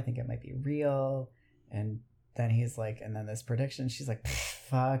don't know, I think it might be real. And then he's like, and then this prediction, she's like,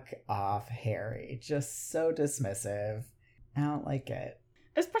 fuck off, Harry. Just so dismissive. I don't like it.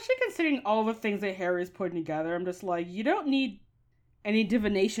 Especially considering all the things that Harry's putting together. I'm just like, you don't need any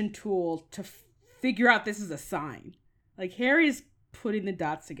divination tool to figure out this is a sign. Like, Harry's putting the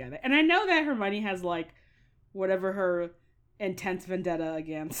dots together. And I know that Hermione has, like, whatever her intense vendetta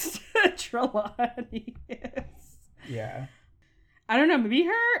against Trelawney is. Yeah. I don't know, maybe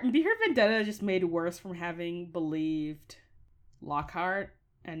her vendetta is just made worse from having believed Lockhart,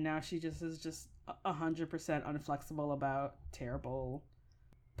 and now she just is just 100% unflexible about terrible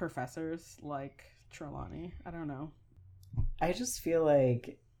professors like Trelawney. I don't know. I just feel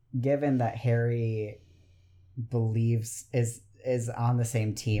like, given that Harry believes is on the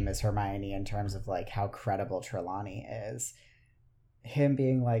same team as Hermione in terms of, like, how credible Trelawney is, him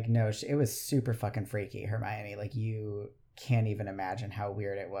being like, no, it was super fucking freaky, Hermione. Like, you can't even imagine how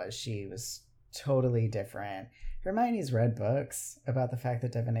weird it was. She was totally different. Hermione's read books about the fact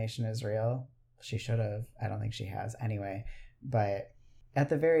that divination is real. She should have. I don't think she has anyway. But at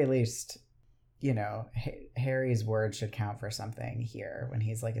the very least, you know, Harry's word should count for something here when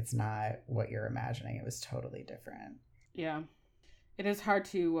he's like, it's not what you're imagining. It was totally different. Yeah. It is hard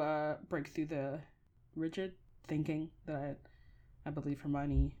to break through the rigid thinking that I believe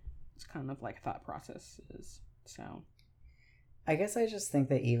Hermione's kind of like thought process is. So I guess I just think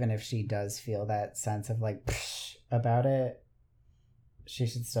that even if she does feel that sense of like psh about it, she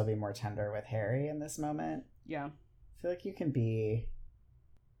should still be more tender with Harry in this moment. yeah. I feel like you can be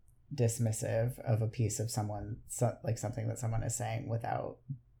dismissive of a piece of someone, like something that someone is saying, without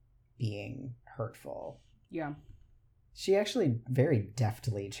being hurtful. Yeah. She actually very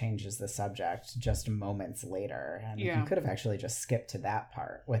deftly changes the subject just moments later, and you could have actually just skipped to that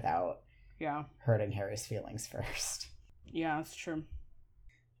part without hurting Harry's feelings first. Yeah, that's true.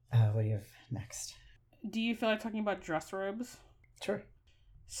 What do you have next? Do you feel like talking about dress robes? Sure.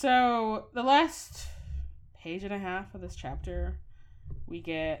 So, the last page and a half of this chapter, we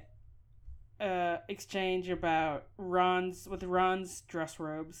get exchange about Ron's dress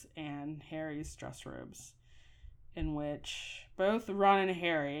robes and Harry's dress robes, in which both Ron and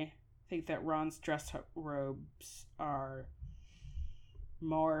Harry think that Ron's dress robes are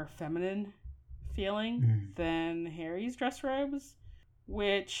more feminine feeling than Harry's dress robes,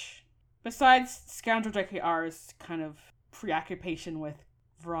 which, besides Scoundrel JKR's kind of preoccupation with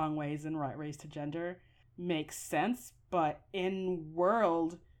wrong ways and right ways to gender, makes sense, but in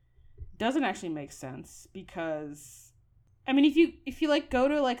world doesn't actually make sense, because I mean, if you like go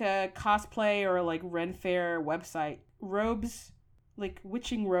to like a cosplay or like Ren Fair website, robes, like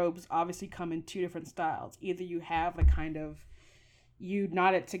witching robes, obviously come in two different styles. Either you have a kind of, you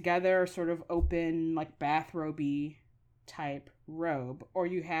knot it together, sort of open, like bathrobe-y type robe, or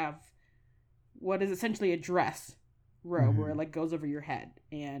you have what is essentially a dress robe where it like goes over your head.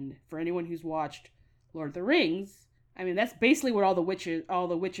 And for anyone who's watched Lord of the Rings, I mean, that's basically what all the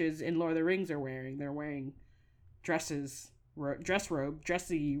witches in Lord of the Rings are wearing. They're wearing dressy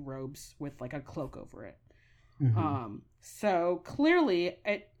robes with like a cloak over it. So clearly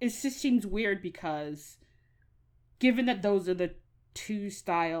it just seems weird, because given that those are the two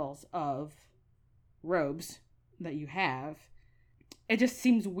styles of robes that you have, it just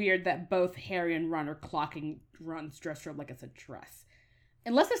seems weird that both Harry and Ron are clocking Ron's dress robe like it's a dress.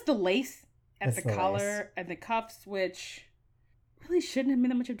 Unless it's the lace at the collar and the cuffs, which really shouldn't have been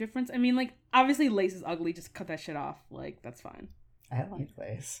that much of a difference. I mean, like, obviously lace is ugly, just cut that shit off. Like, that's fine. I like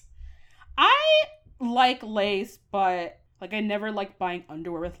lace. I like lace, but like I never like buying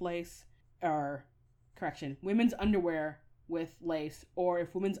underwear with lace, or correction, women's underwear with lace, or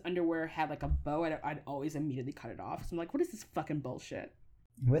if women's underwear had like a bow, I'd always immediately cut it off. So I'm like, what is this fucking bullshit?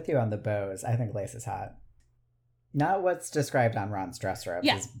 I'm with you on the bows. I think lace is hot. Not what's described on Ron's dress robes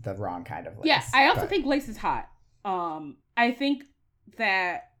is the wrong kind of lace. Yeah, I also think lace is hot. I think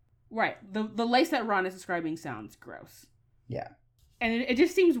that, right, the lace that Ron is describing sounds gross. Yeah. And it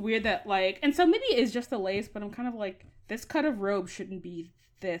just seems weird that, like, and so maybe it's just the lace, but I'm kind of like, this cut of robe shouldn't be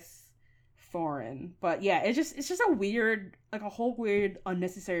this foreign. But yeah, it's just a weird, like a whole weird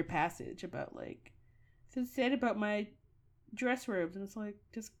unnecessary passage about like, so it's said about my dress robes, and it's like,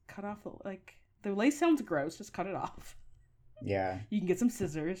 just cut off the lace sounds gross, just cut it off. Yeah. You can get some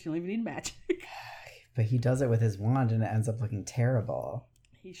scissors, you don't even need magic. But he does it with his wand and it ends up looking terrible.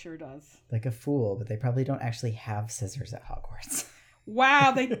 He sure does. Like a fool, but they probably don't actually have scissors at Hogwarts.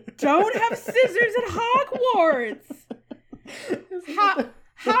 Wow, they don't have scissors at Hogwarts!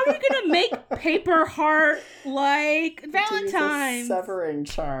 How are you gonna make paper heart like Valentine's? A severing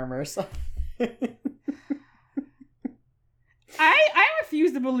charm or something. I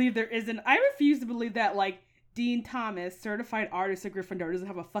refuse to believe there isn't. I refuse to believe that like Dean Thomas, certified artist at Gryffindor, doesn't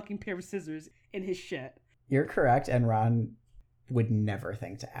have a fucking pair of scissors in his shit. You're correct, and Ron would never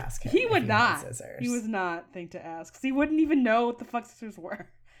think to ask him. He would not. Scissors. He would not think to ask, because he wouldn't even know what the fuck scissors were.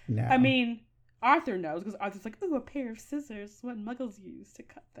 No. I mean, Arthur knows, because Arthur's like, ooh, a pair of scissors, what muggles use to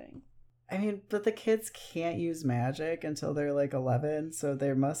cut things. I mean, but the kids can't use magic until they're like 11, so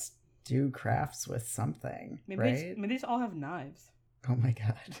they must do crafts with something, right? Maybe they just all have knives. Oh my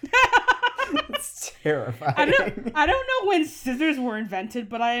god. It's terrifying. I don't know when scissors were invented,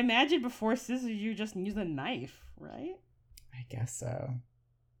 but I imagine before scissors you just use a knife, right? I guess so.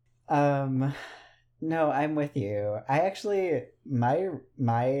 No, I'm with you. I actually,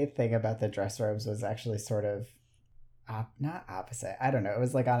 my thing about the dress robes was actually sort of not opposite. I don't know. It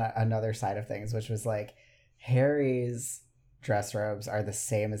was like on another side of things, which was like Harry's dress robes are the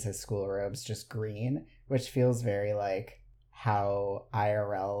same as his school robes, just green, which feels very like how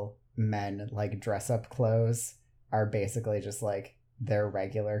IRL men like dress up clothes are basically just like their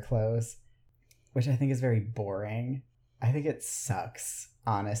regular clothes, which I think is very boring. I think it sucks,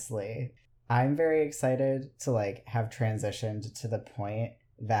 honestly. I'm very excited to like have transitioned to the point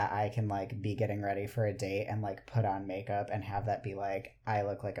that I can like be getting ready for a date and like put on makeup and have that be like I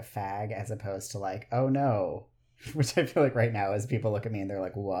look like a fag, as opposed to like, oh no, which I feel like right now is people look at me and they're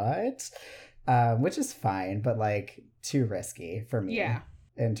like, what? Which is fine, but like too risky for me. Yeah.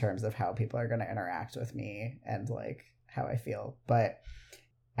 In terms of how people are going to interact with me and like how I feel. But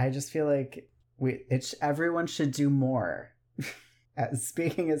I just feel like everyone should do more.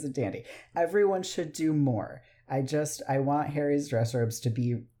 Speaking as a dandy, everyone should do more. I want Harry's dress robes to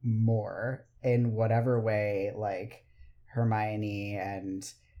be more in whatever way, like Hermione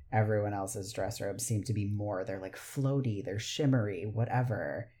and everyone else's dress robes seem to be more. They're like floaty, they're shimmery,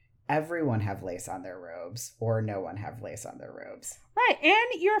 whatever. Everyone have lace on their robes, or no one have lace on their robes. Right,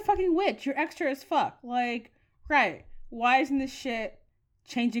 and you're a fucking witch. You're extra as fuck. Like, right, why isn't this shit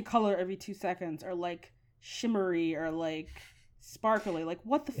changing color every 2 seconds, or like shimmery, or like sparkly? Like,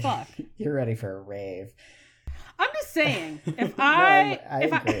 what the fuck? You're ready for a rave. I'm just saying, if I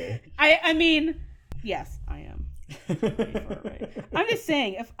agree. I mean, yes, I am. I'm just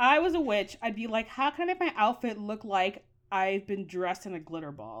saying, if I was a witch, I'd be like, how can I make my outfit look like I've been dressed in a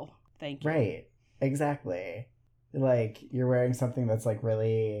glitter ball? Thank you. Right. Exactly. Like, you're wearing something that's like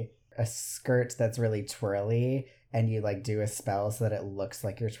really a skirt that's really twirly, and you like do a spell so that it looks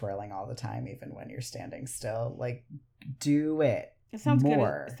like you're twirling all the time, even when you're standing still. Like, do it. It sounds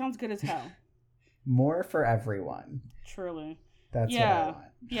more. Good. It sounds good as hell. More for everyone. Truly. That's what I want.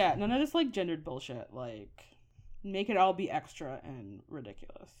 Yeah, none of this like gendered bullshit. Like, make it all be extra and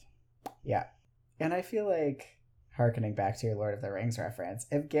ridiculous. Yeah. And I feel like, harkening back to your Lord of the Rings reference,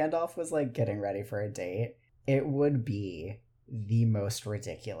 if Gandalf was like getting ready for a date, it would be the most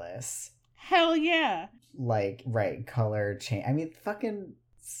ridiculous. Hell yeah. Like, right, color change. I mean, fucking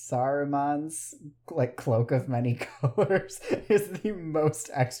Saruman's like cloak of many colors is the most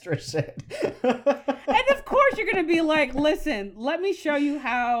extra shit. And of course you're gonna be like, listen, let me show you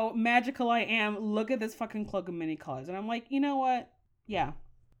how magical I am. Look at this fucking cloak of many colors. And I'm like, you know what? Yeah.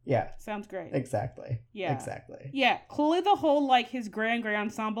 Yeah. Sounds great. Exactly. Yeah. Exactly. Yeah. Clearly the whole like his grand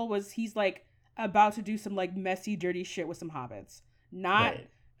ensemble was he's like about to do some like messy, dirty shit with some hobbits. Not right.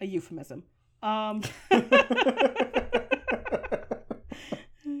 a euphemism.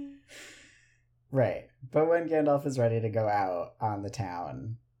 Right. But when Gandalf is ready to go out on the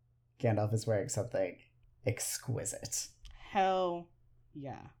town, Gandalf is wearing something exquisite. Hell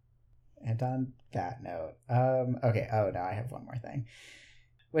yeah. And on that note, okay, oh no, I have one more thing.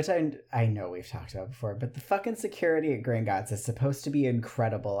 Which I know we've talked about before, but the fucking security at Gringotts is supposed to be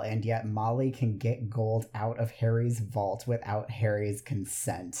incredible, and yet Molly can get gold out of Harry's vault without Harry's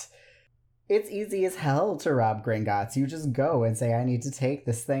consent. It's easy as hell to rob Gringotts. You just go and say, I need to take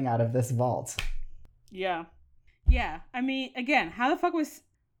this thing out of this vault. Yeah. Yeah. I mean, again, how the fuck was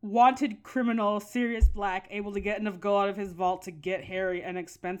wanted criminal Sirius Black able to get enough gold out of his vault to get Harry an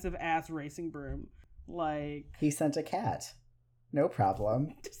expensive ass racing broom? Like, he sent a cat. No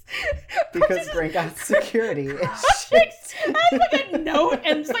problem. Because Gringotts security is shit. I have like a note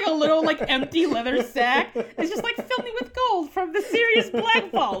and just like a little like empty leather sack. It's just like, fill me with gold from the Sirius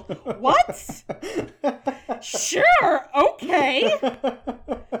Black vault. What? Sure, okay.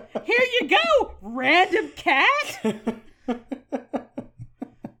 Here you go, random cat.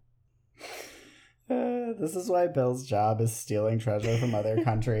 This is why Bill's job is stealing treasure from other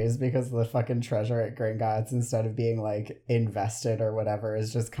countries, because the fucking treasure at Gringotts, instead of being like invested or whatever,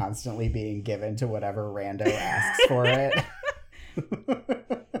 is just constantly being given to whatever rando asks for it.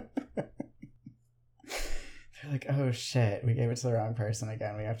 They're like, oh shit, we gave it to the wrong person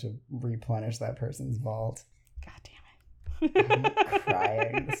again. We have to replenish that person's vault. God damn it. I'm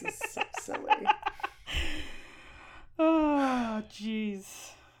crying. This is so silly. Oh,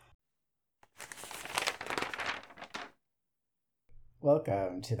 jeez.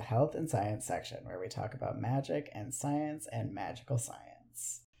 Welcome to the Health and Science section, where we talk about magic and science and magical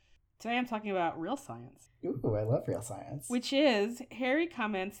science. Today I'm talking about real science. Ooh, I love real science. Which is, Harry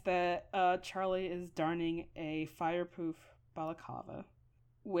comments that Charlie is darning a fireproof balaclava,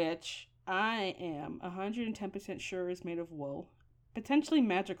 which I am 110% sure is made of wool. Potentially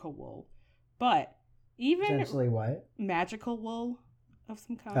magical wool. But even... Potentially what? Magical wool of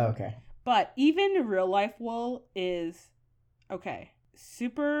some kind. Oh, okay. But even real life wool is... Okay,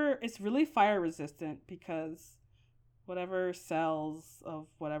 it's really fire resistant because whatever cells of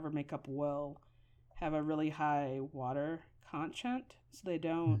whatever make up wool have a really high water content, so they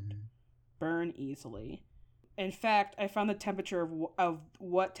don't burn easily. In fact, I found the temperature of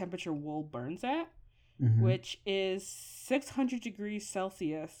what temperature wool burns at, which is 600 degrees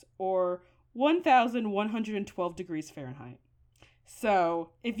Celsius or 1,112 degrees Fahrenheit. So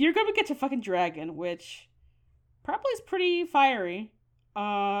if you're going to get your fucking dragon, which... probably is pretty fiery.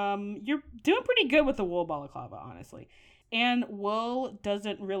 You're doing pretty good with the wool balaclava, honestly. And wool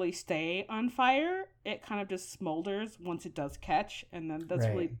doesn't really stay on fire. It kind of just smolders once it does catch, and then that's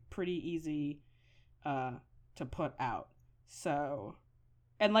really pretty easy to put out. So,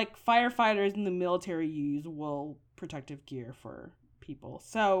 and like firefighters in the military use wool protective gear for people.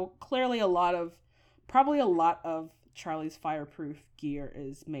 So clearly probably a lot of Charlie's fireproof gear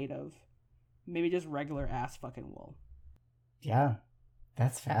is made of maybe just regular ass fucking wool. Yeah.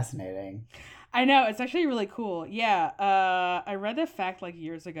 That's fascinating. I know, it's actually really cool. Yeah, I read the fact like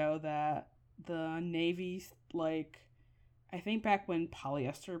years ago that the Navy, like, I think back when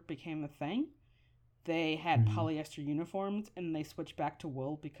polyester became a thing, they had polyester uniforms and they switched back to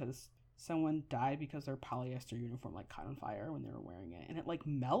wool because someone died because their polyester uniform like caught on fire when they were wearing it, and it like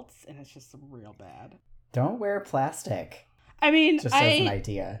melts and it's just real bad. Don't wear plastic. I mean, just as an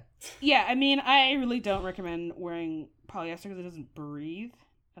idea. Yeah, I mean, I really don't recommend wearing polyester because it doesn't breathe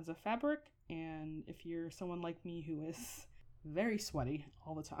as a fabric. And if you're someone like me who is very sweaty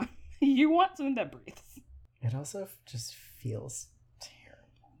all the time, you want something that breathes. It also just feels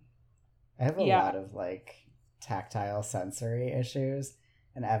terrible. I have a lot of like tactile sensory issues,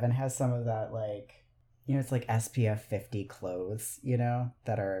 and Evan has some of that, like, you know, it's like SPF 50 clothes, you know,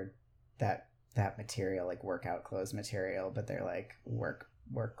 that are that material, like workout clothes material, but they're like work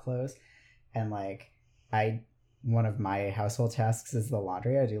clothes. And like one of my household tasks is the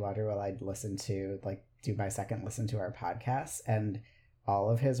laundry. I do laundry while I do my second listen to our podcasts, and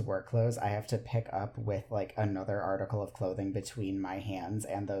all of his work clothes I have to pick up with like another article of clothing between my hands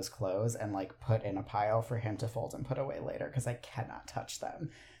and those clothes and like put in a pile for him to fold and put away later because I cannot touch them.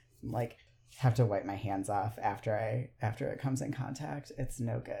 Like, have to wipe my hands off after it comes in contact. It's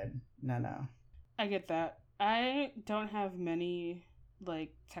no good. No. I get that. I don't have many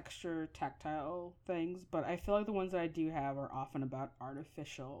like tactile things, but I feel like the ones that I do have are often about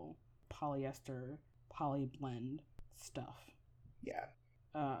artificial polyester, polyblend stuff. Yeah.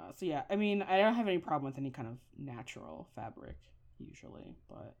 So yeah, I mean, I don't have any problem with any kind of natural fabric usually,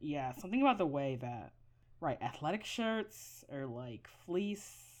 but yeah, something about the way that, right, athletic shirts or like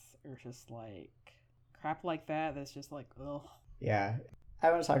fleece or just like crap like that, that's just like, ugh. Yeah. I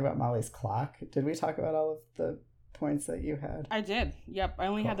want to talk about Molly's clock. Did we talk about all of the points that you had? I did. Yep. I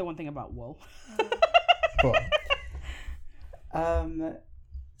only had the one thing about wool. Cool.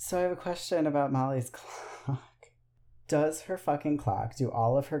 So I have a question about Molly's clock. Does her fucking clock, do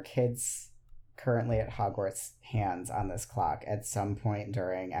all of her kids currently at Hogwarts' hands on this clock at some point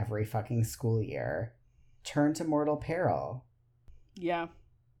during every fucking school year turn to mortal peril? Yeah.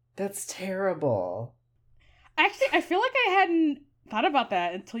 That's terrible. Actually, I feel like I hadn't thought about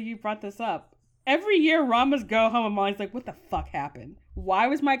that until you brought this up. Every year, Ron must go home and Molly's like, what the fuck happened? Why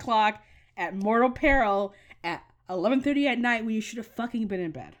was my clock at mortal peril at 11:30 at night when you should have fucking been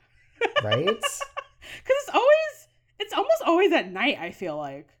in bed? Right? Because it's almost always at night, I feel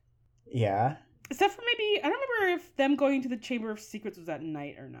like. Yeah. Except for maybe, I don't remember if them going to the Chamber of Secrets was at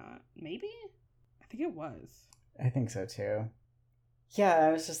night or not. Maybe? I think it was. I think so too. Yeah,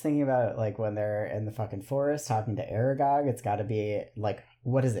 I was just thinking about, like, when they're in the fucking forest talking to Aragog, it's got to be, like,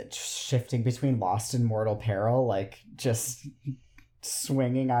 what is it, shifting between Lost and Mortal Peril? Like, just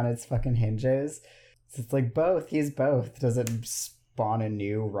swinging on its fucking hinges? So it's like both. He's both. Does it spawn a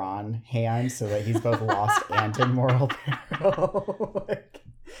new Ron hand so that he's both lost and in Mortal Peril? Like,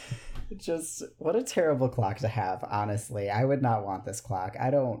 just, what a terrible clock to have, honestly. I would not want this clock.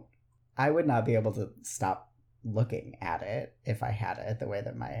 I would not be able to stop looking at it if I had it the way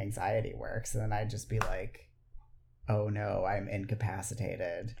that my anxiety works, and then I'd just be like, oh no, I'm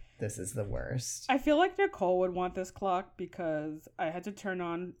incapacitated, this is the worst. I feel like Nicole would want this clock because I had to turn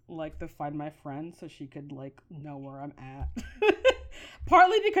on like the Find My Friend so she could like know where I'm at.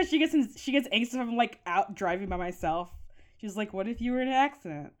 Partly because she gets anxious if I'm like out driving by myself. She's like, what if you were in an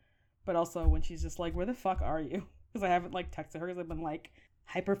accident? But also when she's just like, where the fuck are you? Because I haven't like texted her because I've been like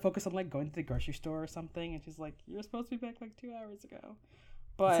hyper focused on like going to the grocery store or something, and she's like, you're supposed to be back like 2 hours ago.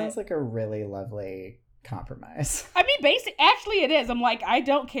 But it sounds like a really lovely compromise. I mean, actually it is. I'm like, I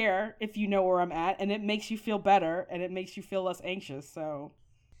don't care if you know where I'm at, and it makes you feel better and it makes you feel less anxious. So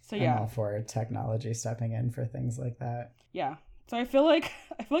yeah, I'm all for technology stepping in for things like that. Yeah. So I feel like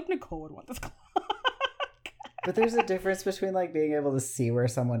Nicole would want this clock. But there's a difference between like being able to see where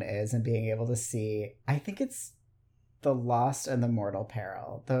someone is and being able to see, I think it's the Lost and the Mortal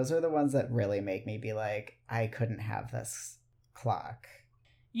Peril. Those are the ones that really make me be like, I couldn't have this clock.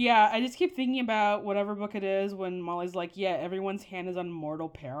 Yeah, I just keep thinking about whatever book it is when Molly's like, yeah, everyone's hand is on mortal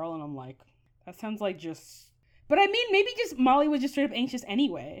peril. And I'm like, that sounds like just... But I mean, maybe just Molly was just straight up anxious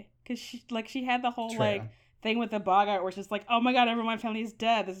anyway. Because she had the whole, True. like, thing with the Bogart where it's just like, oh my god, everyone in my family is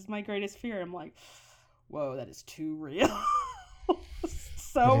dead. This is my greatest fear. I'm like, whoa, that is too real.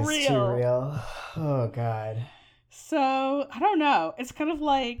 So it is real. Too real. Oh god. So, I don't know. It's kind of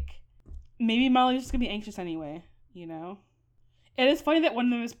like, maybe Molly's just gonna be anxious anyway, you know? It is funny that one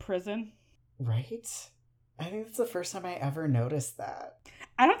of them is prison. Right? I think that's the first time I ever noticed that.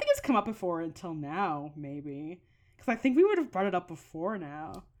 I don't think it's come up before until now, maybe. Because I think we would have brought it up before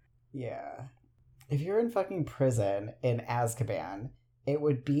now. Yeah. If you're in fucking prison in Azkaban, it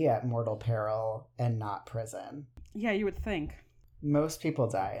would be at mortal peril and not prison. Yeah, you would think. Most people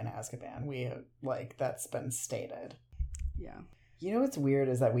die in Azkaban. That's been stated. Yeah. You know what's weird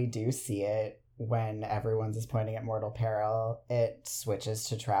is that we do see it when everyone's is pointing at mortal peril. It switches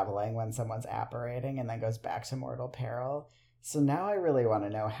to traveling when someone's apparating and then goes back to mortal peril. So now I really want to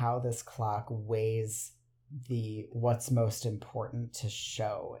know how this clock weighs the what's most important to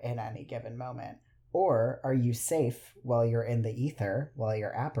show in any given moment. Or are you safe while you're in the ether, while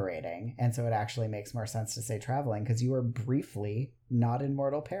you're apparating? And so it actually makes more sense to say traveling because you are briefly not in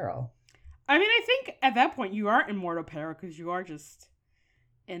mortal peril. I mean, I think at that point you are in mortal peril because you are just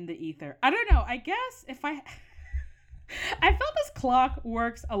in the ether. I don't know. I guess if I felt this clock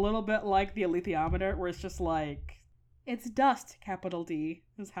works a little bit like the alethiometer, where it's just like, it's dust, capital D,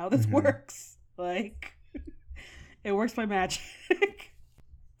 is how this works. Like, it works by magic.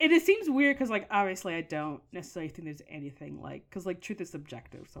 And it seems weird because, like, obviously I don't necessarily think there's anything like, because, like, truth is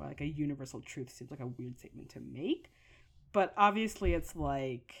subjective. So, like, a universal truth seems like a weird statement to make. But obviously it's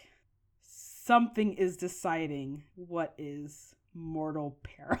like something is deciding what is mortal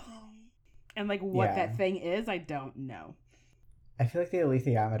peril. And, like, what that thing is, I don't know. I feel like the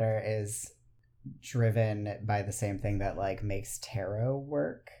alethiometer is driven by the same thing that, like, makes tarot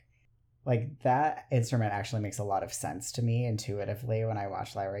work. Like, that instrument actually makes a lot of sense to me intuitively when I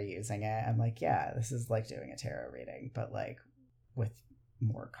watch Lyra using it. I'm like, yeah, this is like doing a tarot reading, but, like, with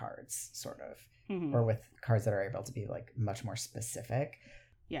more cards, sort of. Mm-hmm. Or with cards that are able to be, like, much more specific.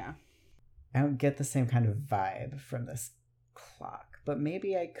 Yeah. I don't get the same kind of vibe from this clock, but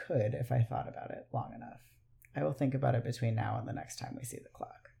maybe I could if I thought about it long enough. I will think about it between now and the next time we see the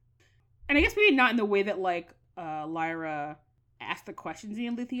clock. And I guess maybe not in the way that, like, Lyra ask the questions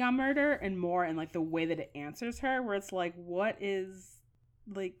in the alethiometer, and more in, like, the way that it answers her, where it's like, what is,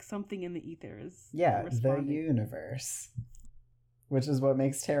 like, something in the ether is the universe, which is what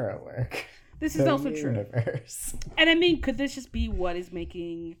makes tarot work. This is also true. Universe. And I mean, could this just be what is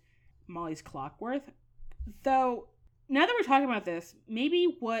making Molly's clock work? Though, now that we're talking about this,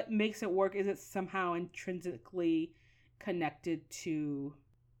 maybe what makes it work is it's somehow intrinsically connected to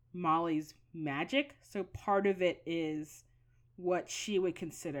Molly's magic. So part of it is what she would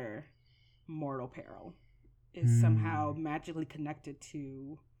consider mortal peril is somehow magically connected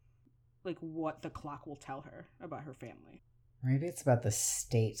to, like, what the clock will tell her about her family. Maybe it's about the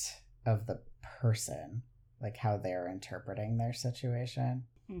state of the person, like how they're interpreting their situation.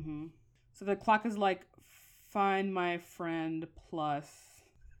 Mm-hmm. So the clock is like, find my friend plus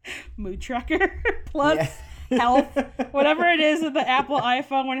mood tracker plus health, whatever it is with the Apple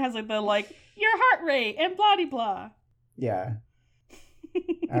iPhone when it has, like, the, like, your heart rate and blah blah. Yeah.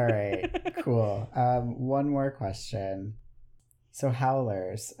 All right, cool. One more question. So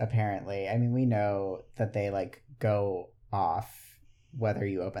howlers, apparently, I mean, we know that they, like, go off whether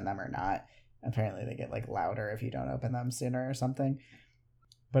you open them or not. Apparently they get, like, louder if you don't open them sooner or something.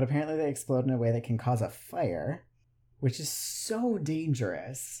 But apparently they explode in a way that can cause a fire, which is so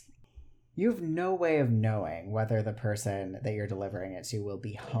dangerous. You have no way of knowing whether the person that you're delivering it to will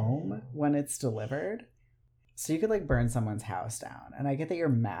be home when it's delivered. So you could, like, burn someone's house down. And I get that you're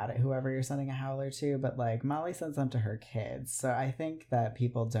mad at whoever you're sending a howler to, but, like, Molly sends them to her kids. So I think that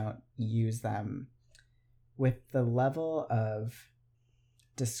people don't use them with the level of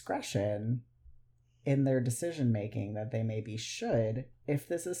discretion in their decision making that they maybe should if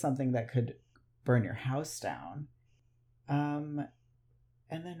this is something that could burn your house down. And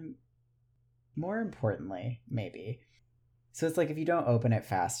then more importantly, maybe, so it's like if you don't open it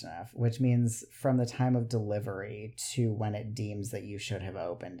fast enough, which means from the time of delivery to when it deems that you should have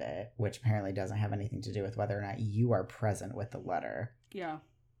opened it, which apparently doesn't have anything to do with whether or not you are present with the letter. Yeah.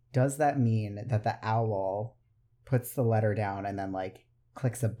 Does that mean that the owl puts the letter down and then, like,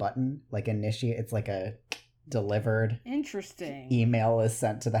 clicks a button, like initiate? It's like a delivered interesting email is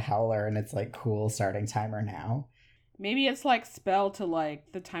sent to the howler and it's like, cool, starting timer now. Maybe it's, like, spelled to,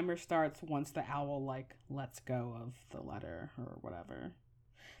 like, the timer starts once the owl, like, lets go of the letter or whatever.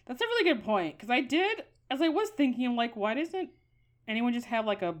 That's a really good point, because as I was thinking, I'm like, why doesn't anyone just have,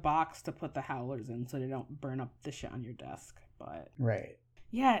 like, a box to put the howlers in so they don't burn up the shit on your desk? But right.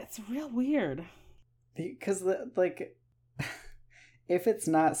 yeah, it's real weird. Because, like, if it's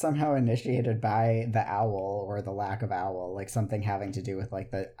not somehow initiated by the owl or the lack of owl, like something having to do with,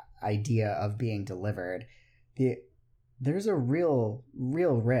 like, the idea of being delivered, there's a real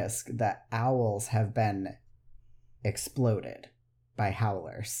risk that owls have been exploded by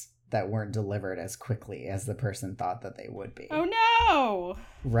howlers that weren't delivered as quickly as the person thought that they would be. Oh no!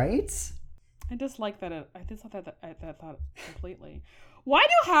 Right? I dislike that. I dislike that thought completely. Why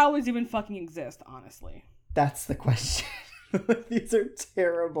do howlers even fucking exist, honestly? That's the question. These are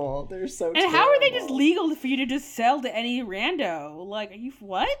terrible. They're so terrible. And how are they just legal for you to just sell to any rando? Like, are you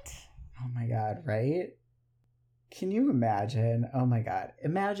what? Oh my god, right? Can you imagine? Oh my god.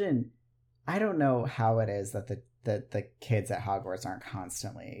 Imagine, I don't know how it is that the kids at Hogwarts aren't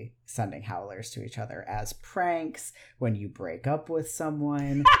constantly sending howlers to each other as pranks when you break up with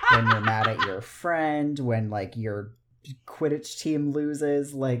someone, when you're mad at your friend, when, like, your Quidditch team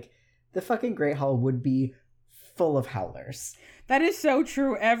loses. Like, the fucking Great Hall would be full of howlers. That is so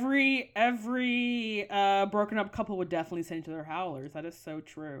true. Every broken up couple would definitely send each other howlers. That is so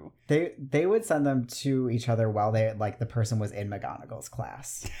true. They would send them to each other while they, like, the person was in McGonagall's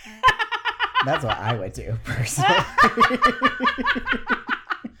class. That's what I would do, personally.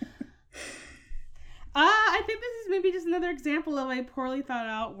 I think this is maybe just another example of a poorly thought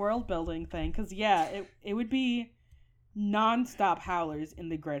out world building thing. Because, yeah, it would be non-stop howlers in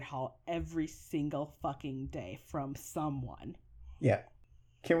the Great Hall every single fucking day from someone. Yeah.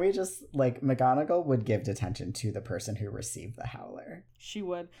 Can we just, like, McGonagall would give detention to the person who received the howler. She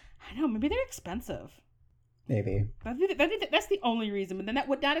would. I know, maybe they're expensive. Maybe. That's the only reason. But then that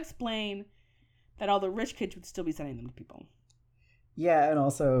would not explain that all the rich kids would still be sending them to people. Yeah, and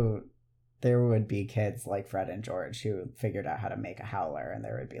also there would be kids like Fred and George who figured out how to make a howler, and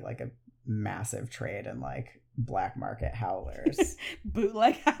there would be, like, a massive trade in, like, black market howlers.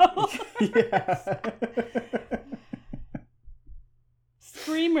 Bootleg howlers. Yeah.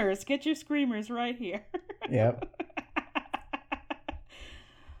 Screamers. Get your screamers right here. Yep.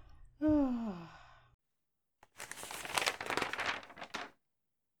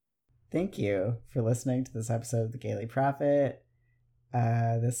 Thank you for listening to this episode of The Gaily Prophet.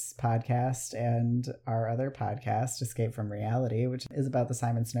 This podcast and our other podcast, Escape from Reality, which is about the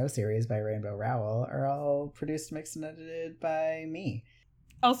Simon Snow series by Rainbow Rowell, are all produced, mixed, and edited by me.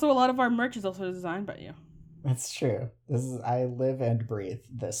 Also, a lot of our merch is also designed by you. That's true. I live and breathe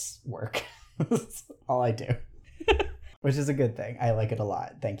this work. That's all I do. Which is a good thing. I like it a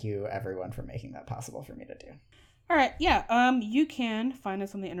lot. Thank you, everyone, for making that possible for me to do. All right, yeah. You can find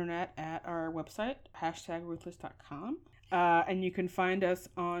us on the internet at our website, #ruthless.com. And you can find us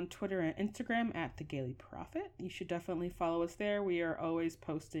on Twitter and Instagram at The Gaily Prophet. You should definitely follow us there. We are always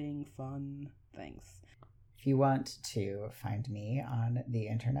posting fun things. If you want to find me on the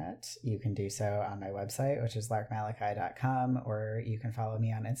internet, you can do so on my website, which is larkmalachi.com, or you can follow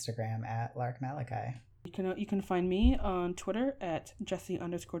me on Instagram at larkmalachi. You can find me on Twitter at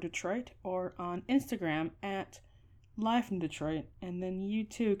Jessie_Detroit or on Instagram at Live from Detroit, and then you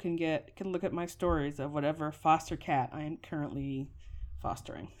too can look at my stories of whatever foster cat I am currently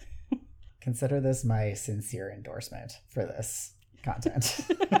fostering. Consider this my sincere endorsement for this content.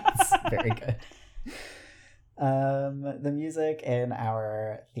 It's very good. The music in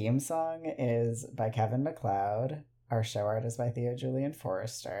our theme song is by Kevin MacLeod. Our show art is by Theo Julian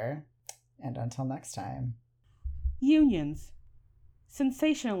Forrester. And until next time. Unions.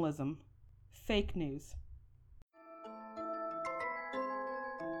 Sensationalism. Fake news.